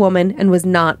 paid the woman and was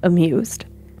not amused.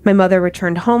 My mother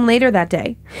returned home later that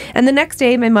day, and the next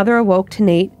day my mother awoke to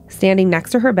Nate standing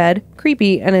next to her bed,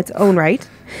 creepy in its own right.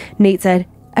 Nate said,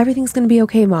 everything's going to be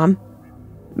okay, Mom.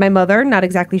 My mother, not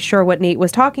exactly sure what Nate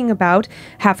was talking about,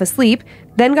 half asleep,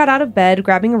 then got out of bed,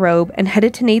 grabbing a robe, and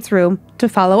headed to Nate's room to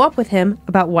follow up with him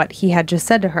about what he had just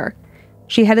said to her.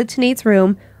 She headed to Nate's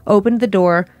room, opened the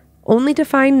door, only to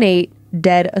find Nate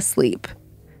dead asleep.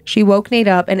 She woke Nate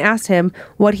up and asked him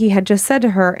what he had just said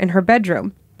to her in her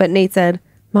bedroom, but Nate said,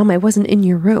 Mom, I wasn't in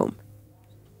your room.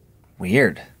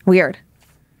 Weird.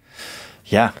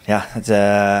 Yeah. That's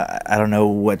I don't know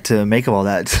what to make of all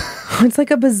that. It's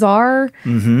like a bizarre.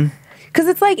 Because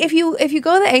it's like if you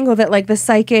go the angle that like the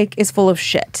psychic is full of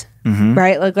shit,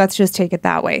 right? Like let's just take it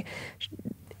that way.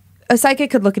 A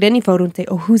psychic could look at any photo and say,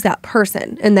 "Oh, who's that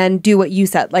person?" and then do what you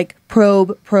said, like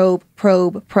probe.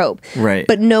 Right.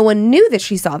 But no one knew that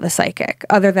she saw the psychic,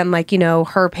 other than like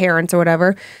her parents or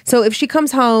whatever. So if she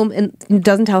comes home and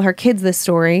doesn't tell her kids this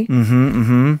story,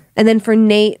 and then for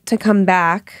Nate to come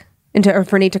back. Or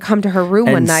for Nate to come to her room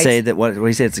and one night. Say that what do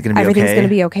you say? It's going to be everything's okay. going to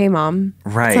be okay, Mom.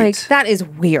 Right. It's like, that is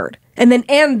weird. And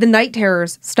the night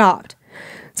terrors stopped.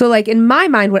 So like in my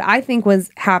mind, what I think was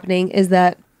happening is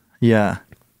that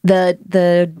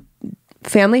the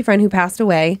family friend who passed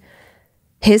away,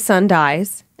 his son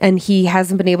dies, and he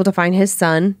hasn't been able to find his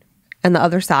son on the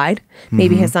other side.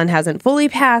 Maybe his son hasn't fully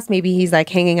passed. Maybe he's like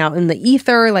hanging out in the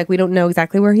ether. Like we don't know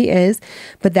exactly where he is.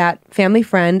 But that family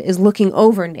friend is looking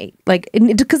over Nate. Like,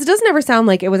 because it doesn't ever sound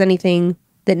like it was anything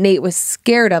that Nate was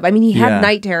scared of. I mean, he had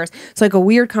night terrors. So like a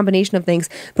weird combination of things.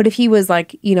 But if he was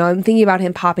like, I'm thinking about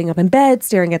him popping up in bed,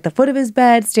 staring at the foot of his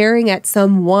bed, staring at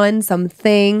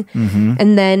something.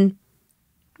 And then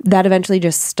that eventually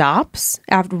just stops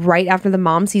right after the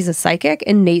mom sees a psychic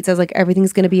and Nate says like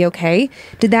everything's going to be okay.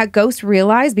 Did that ghost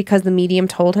realize because the medium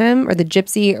told him, or the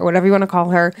gypsy or whatever you want to call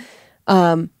her,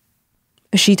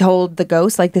 she told the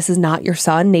ghost like this is not your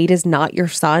son, Nate is not your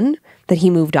son, that he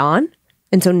moved on,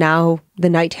 and so now the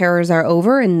night terrors are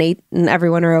over and Nate and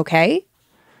everyone are okay?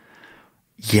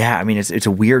 Yeah, I mean it's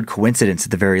a weird coincidence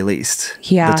at the very least.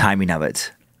 Yeah, the timing of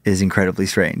it is incredibly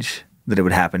strange that it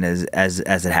would happen as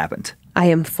it happened. I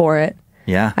am for it.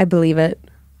 Yeah. I believe it.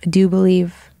 I do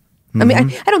believe. I mean,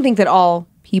 I don't think that all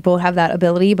people have that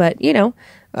ability, but,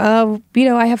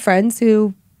 I have friends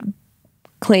who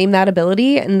claim that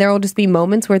ability, and there will just be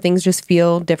moments where things just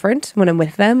feel different when I'm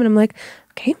with them, and I'm like,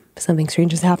 okay, something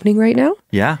strange is happening right now.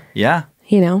 Yeah.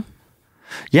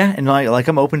 Yeah, and like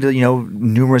I'm open to,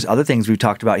 numerous other things we've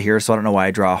talked about here, so I don't know why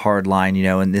I draw a hard line,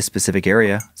 in this specific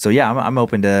area. So yeah, I'm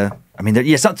open to, I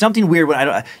mean, something weird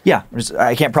when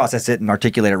I can't process it and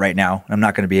articulate it right now. I'm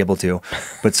not going to be able to,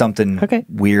 but something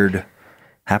weird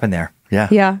happened there. Yeah.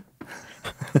 Yeah.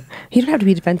 You don't have to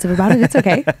be defensive about it. It's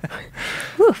okay.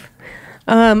 Oof.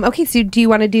 Okay, so do you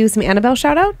want to do some Annabelle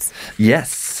shout outs?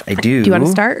 Yes, I do. Do you want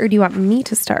to start or do you want me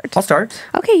to start? I'll start.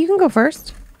 Okay, you can go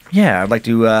first. Yeah, I'd like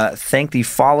to thank the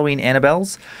following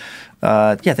Annabelles.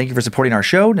 Thank you for supporting our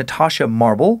show. Natasha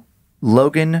Marble,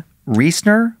 Logan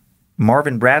Reesner,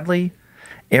 Marvin Bradley,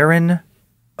 Aaron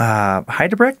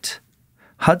Heidebrecht,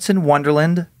 Hudson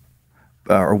Wonderland,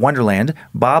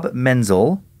 Bob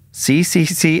Menzel,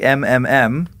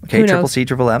 CCCMMM, okay, Triple C,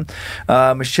 Triple M,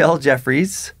 Michelle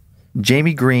Jeffries,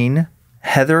 Jamie Green,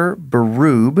 Heather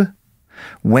Berube,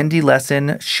 Wendy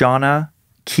Lesson, Shauna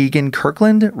Keegan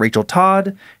Kirkland, Rachel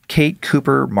Todd, Kate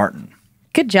Cooper Martin.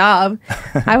 Good job.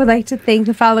 I would like to thank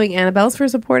the following Annabelles for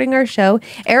supporting our show.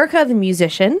 Erica the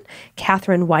musician,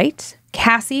 Catherine White,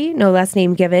 Cassie, no last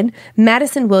name given,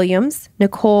 Madison Williams,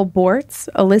 Nicole Bortz,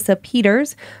 Alyssa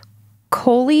Peters,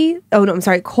 Cole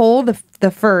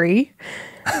the furry,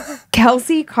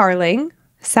 Kelsey Carling,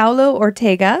 Saulo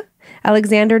Ortega,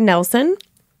 Alexander Nelson,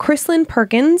 Chrislyn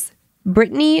Perkins,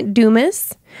 Brittany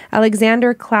Dumas,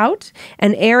 Alexander Clout,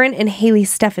 and Aaron and Haley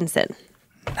Stephenson.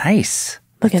 Nice.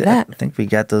 Look at that. I think we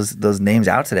got those names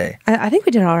out today. I think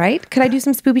we did all right. Could I do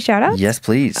some spoopy shout outs? Yes,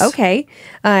 please. Okay.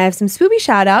 I have some spoopy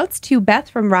shout outs to Beth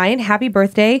from Ryan. Happy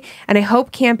birthday. And I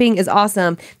hope camping is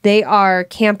awesome. They are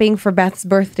camping for Beth's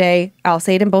birthday. I'll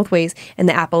say it in both ways. In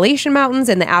the Appalachian Mountains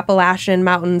and the Appalachian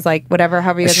Mountains, like whatever,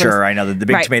 however you guys Sure, I know. The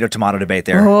big tomato debate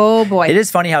there. Oh, boy. It is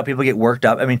funny how people get worked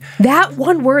up. I mean, that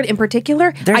one word in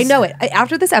particular, I know it.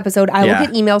 After this episode, I will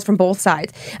get emails from both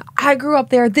sides. I grew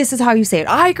up there. This is how you say it.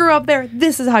 I grew up there.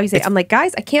 This is how you say it. I'm like,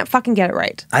 guys, I can't fucking get it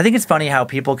right. I think it's funny how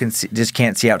people just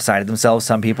can't see outside of themselves.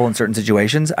 Some people in certain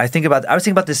situations. I was thinking about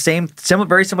the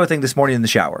very similar thing this morning in the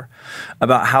shower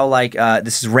about how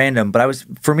this is random, but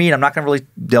for me, and I'm not going to really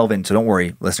delve in, so don't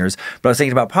worry, listeners. But I was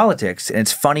thinking about politics, and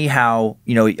it's funny how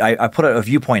I put a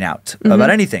viewpoint out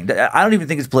about anything. I don't even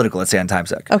think it's political. Let's say on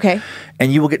TimeSuck. Okay.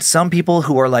 And you will get some people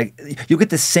who are like, you'll get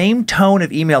the same tone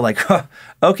of email like, huh,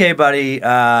 okay, buddy,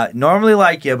 normally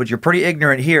like you, but you're pretty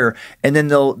ignorant here, and then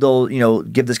they'll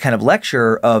give this kind of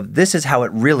lecture of this is how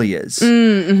it really is.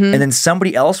 And then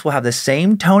somebody else will have the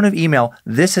same tone of email,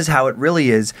 this is how it really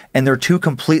is, and they're two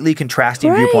completely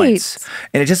contrasting viewpoints.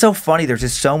 And it's just so funny. There's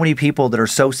just so many people that are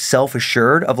so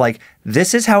self-assured of like,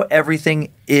 this is how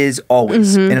everything is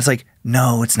always. And it's like,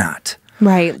 no, it's not.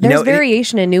 Right. There's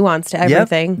variation and nuance to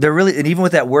everything. They're really, and even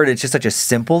with that word, it's just such a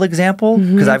simple example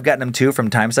because I've gotten them too from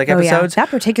TimeSuck episodes. That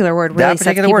particular word really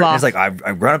sets people off. It's like,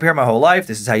 I've grown up here my whole life.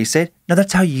 This is how you say it. No,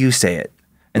 that's how you say it.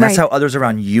 And that's how others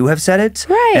around you have said it.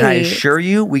 Right. And I assure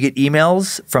you, we get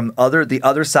emails from the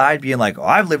other side being like, oh,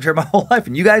 I've lived here my whole life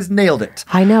and you guys nailed it.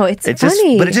 I know. It's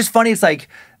funny. But it's just funny. It's like,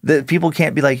 the people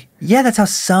can't be like, yeah, that's how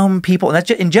some people, and that's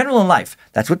just, in general in life,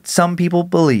 that's what some people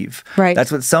believe. Right.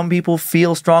 That's what some people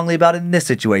feel strongly about in this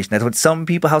situation. That's what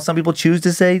how some people choose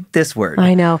to say this word.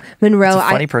 I know. Monroe, it's a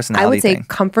funny personality I would say thing.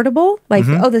 Comfortable. Like,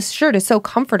 oh, this shirt is so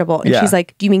comfortable. And she's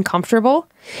like, do you mean comfortable?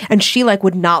 And she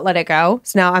would not let it go.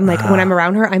 So now I'm like, when I'm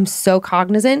around her, I'm so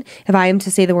cognizant. If I am to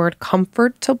say the word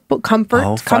comfort.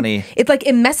 Funny. It's like,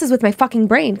 it messes with my fucking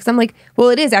brain. Because I'm like, well,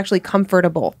 it is actually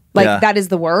comfortable. That is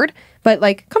the word. But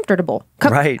comfortable.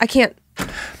 Right. I can't.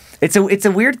 It's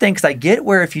a weird thing because I get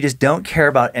where if you just don't care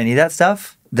about any of that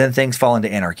stuff, then things fall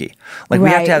into anarchy. Like we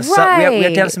have to have some, we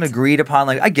have to have some agreed upon.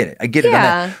 Like I get it.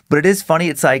 Yeah. But it is funny.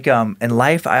 It's like in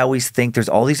life, I always think there's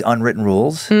all these unwritten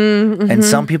rules, and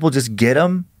some people just get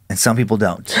them, and some people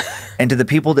don't. And to the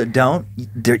people that don't,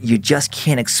 you just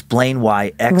can't explain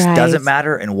why X doesn't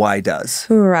matter and Y does.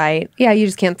 Right. Yeah. You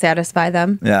just can't satisfy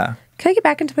them. Yeah. Can I get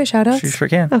back into my shout outs? You sure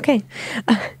can. Okay.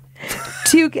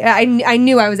 I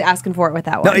knew I was asking for it with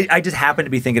that one. No, I just happened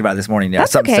to be thinking about it this morning. Yeah,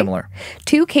 that's something similar.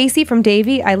 To Casey from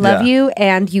Davy, I love you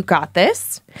and you got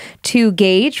this. To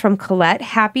Gage from Colette,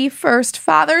 happy first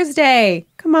Father's Day.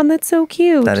 Come on, that's so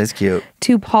cute. That is cute.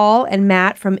 To Paul and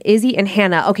Matt from Izzy and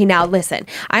Hannah. Okay, now listen.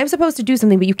 I'm supposed to do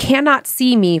something, but you cannot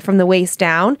see me from the waist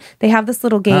down. They have this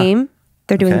little game.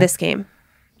 They're doing this game.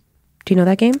 Do you know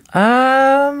that game?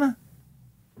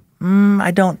 I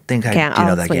don't think I do know that game.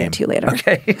 I'll explain it to you later.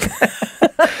 Okay.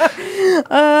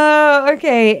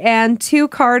 Okay. And to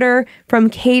Carter from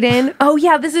Caden. Oh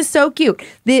yeah, this is so cute.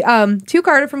 The to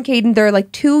Carter from Caden, they're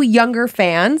like two younger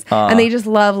fans, and they just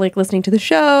love listening to the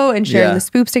show and sharing the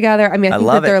spoops together. I mean, I think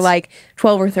that they're like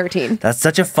 12 or 13. That's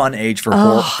such a fun age for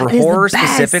horror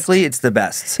specifically. It's the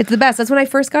best. It's the best. That's when I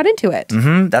first got into it.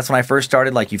 That's when I first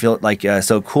started. Like you feel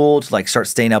so cool to start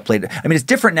staying up late. I mean, it's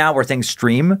different now where things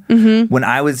stream. When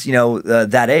I was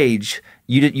that age,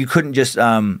 you couldn't just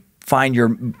find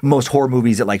your most horror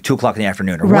movies at 2 o'clock in the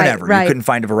afternoon or whatever. You couldn't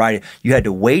find a variety. You had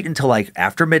to wait until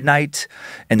after midnight,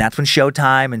 and that's when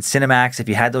Showtime and Cinemax, if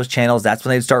you had those channels, that's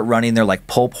when they'd start running their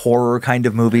pulp horror kind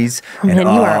of movies. And you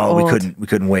are old. we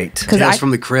couldn't wait. Tales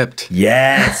from the Crypt.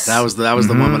 Yes, that was the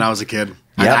one when I was a kid.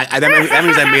 Yep. That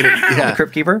means I made it. Yeah. The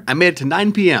Crypt Keeper. I made it to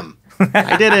 9 p.m.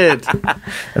 I did it.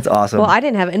 That's awesome. Well, I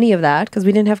didn't have any of that because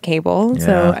we didn't have cable.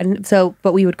 So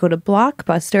but we would go to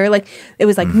Blockbuster. It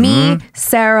was me,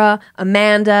 Sarah,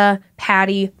 Amanda,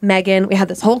 Patty, Megan. We had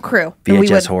this whole crew.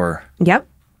 VHS horror. Yep.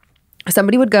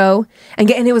 somebody would go and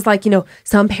get, and it was like,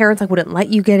 some parents like wouldn't let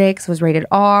you get it because it was rated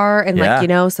R,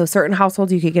 and so certain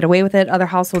households you could get away with it, other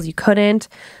households you couldn't.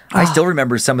 I still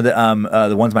remember some of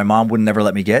the ones my mom wouldn't never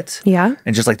let me get. Yeah.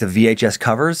 And just like the VHS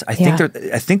covers. I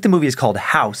think the movie is called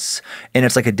House, and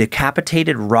it's like a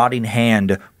decapitated, rotting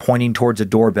hand pointing towards a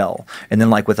doorbell, and then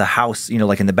like with a house,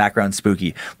 like in the background,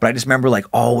 spooky. But I just remember like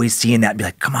always seeing that and be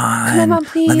like, come on,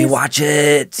 please. let me watch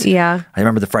it. Yeah. I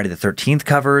remember the Friday the 13th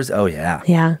covers. Oh yeah.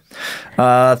 Yeah.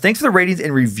 Thanks for the ratings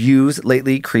and reviews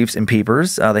lately, Creeps and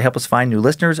Peepers. They help us find new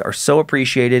listeners, are so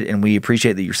appreciated, and we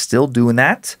appreciate that you're still doing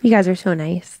that. You guys are so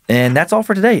nice. And that's all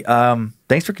for today.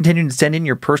 Thanks for continuing to send in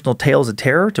your personal tales of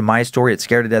terror to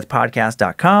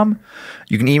mystory@scaredtodeathpodcast.com.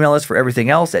 You can email us for everything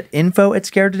else at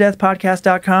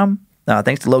info@scaredtodeathpodcast.com.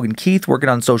 Thanks to Logan Keith working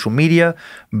on social media,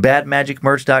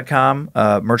 badmagicmerch.com,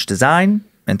 merch design.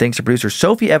 And thanks to producer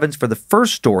Sophie Evans for the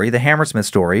first story, the Hammersmith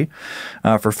story,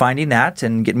 for finding that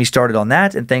and getting me started on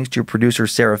that. And thanks to producer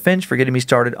Sarah Finch for getting me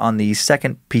started on the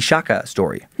second Pishaka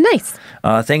story. Nice.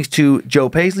 Thanks to Joe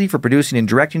Paisley for producing and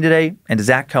directing today, and to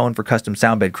Zach Cohen for custom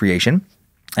soundbed creation.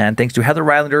 And thanks to Heather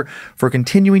Rylander for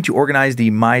continuing to organize the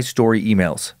My Story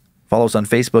emails. Follow us on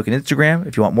Facebook and Instagram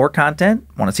if you want more content,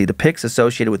 want to see the pics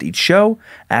associated with each show,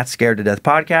 @Scared to Death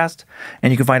Podcast.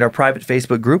 And you can find our private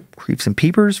Facebook group, Creeps and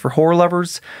Peepers, for horror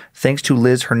lovers. Thanks to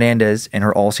Liz Hernandez and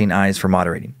her all-seeing eyes for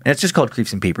moderating. And it's just called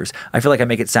Creeps and Peepers. I feel like I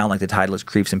make it sound like the title is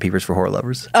Creeps and Peepers for horror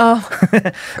lovers. Oh.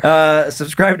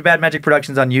 Subscribe to Bad Magic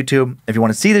Productions on YouTube if you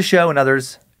want to see the show and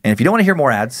others. And if you don't want to hear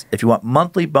more ads, if you want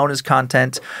monthly bonus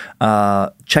content,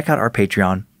 check out our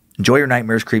Patreon. Enjoy your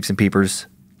nightmares, Creeps and Peepers.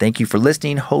 Thank you for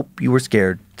listening. Hope you were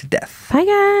scared to death. Bye,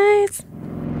 guys.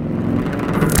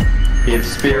 If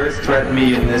spirits threaten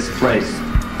me in this place,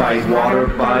 fight water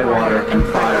by water and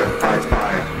fire by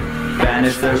fire.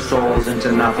 Banish their souls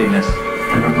into nothingness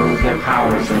and remove their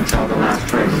powers until the last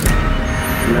trace.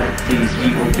 Let these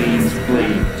evil beings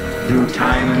flee through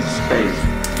time and space.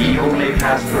 Evil may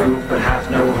pass through, but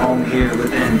hath no home here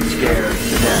within, scared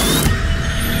to death.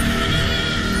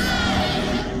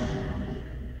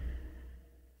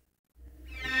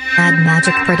 Bad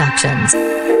Magic Productions.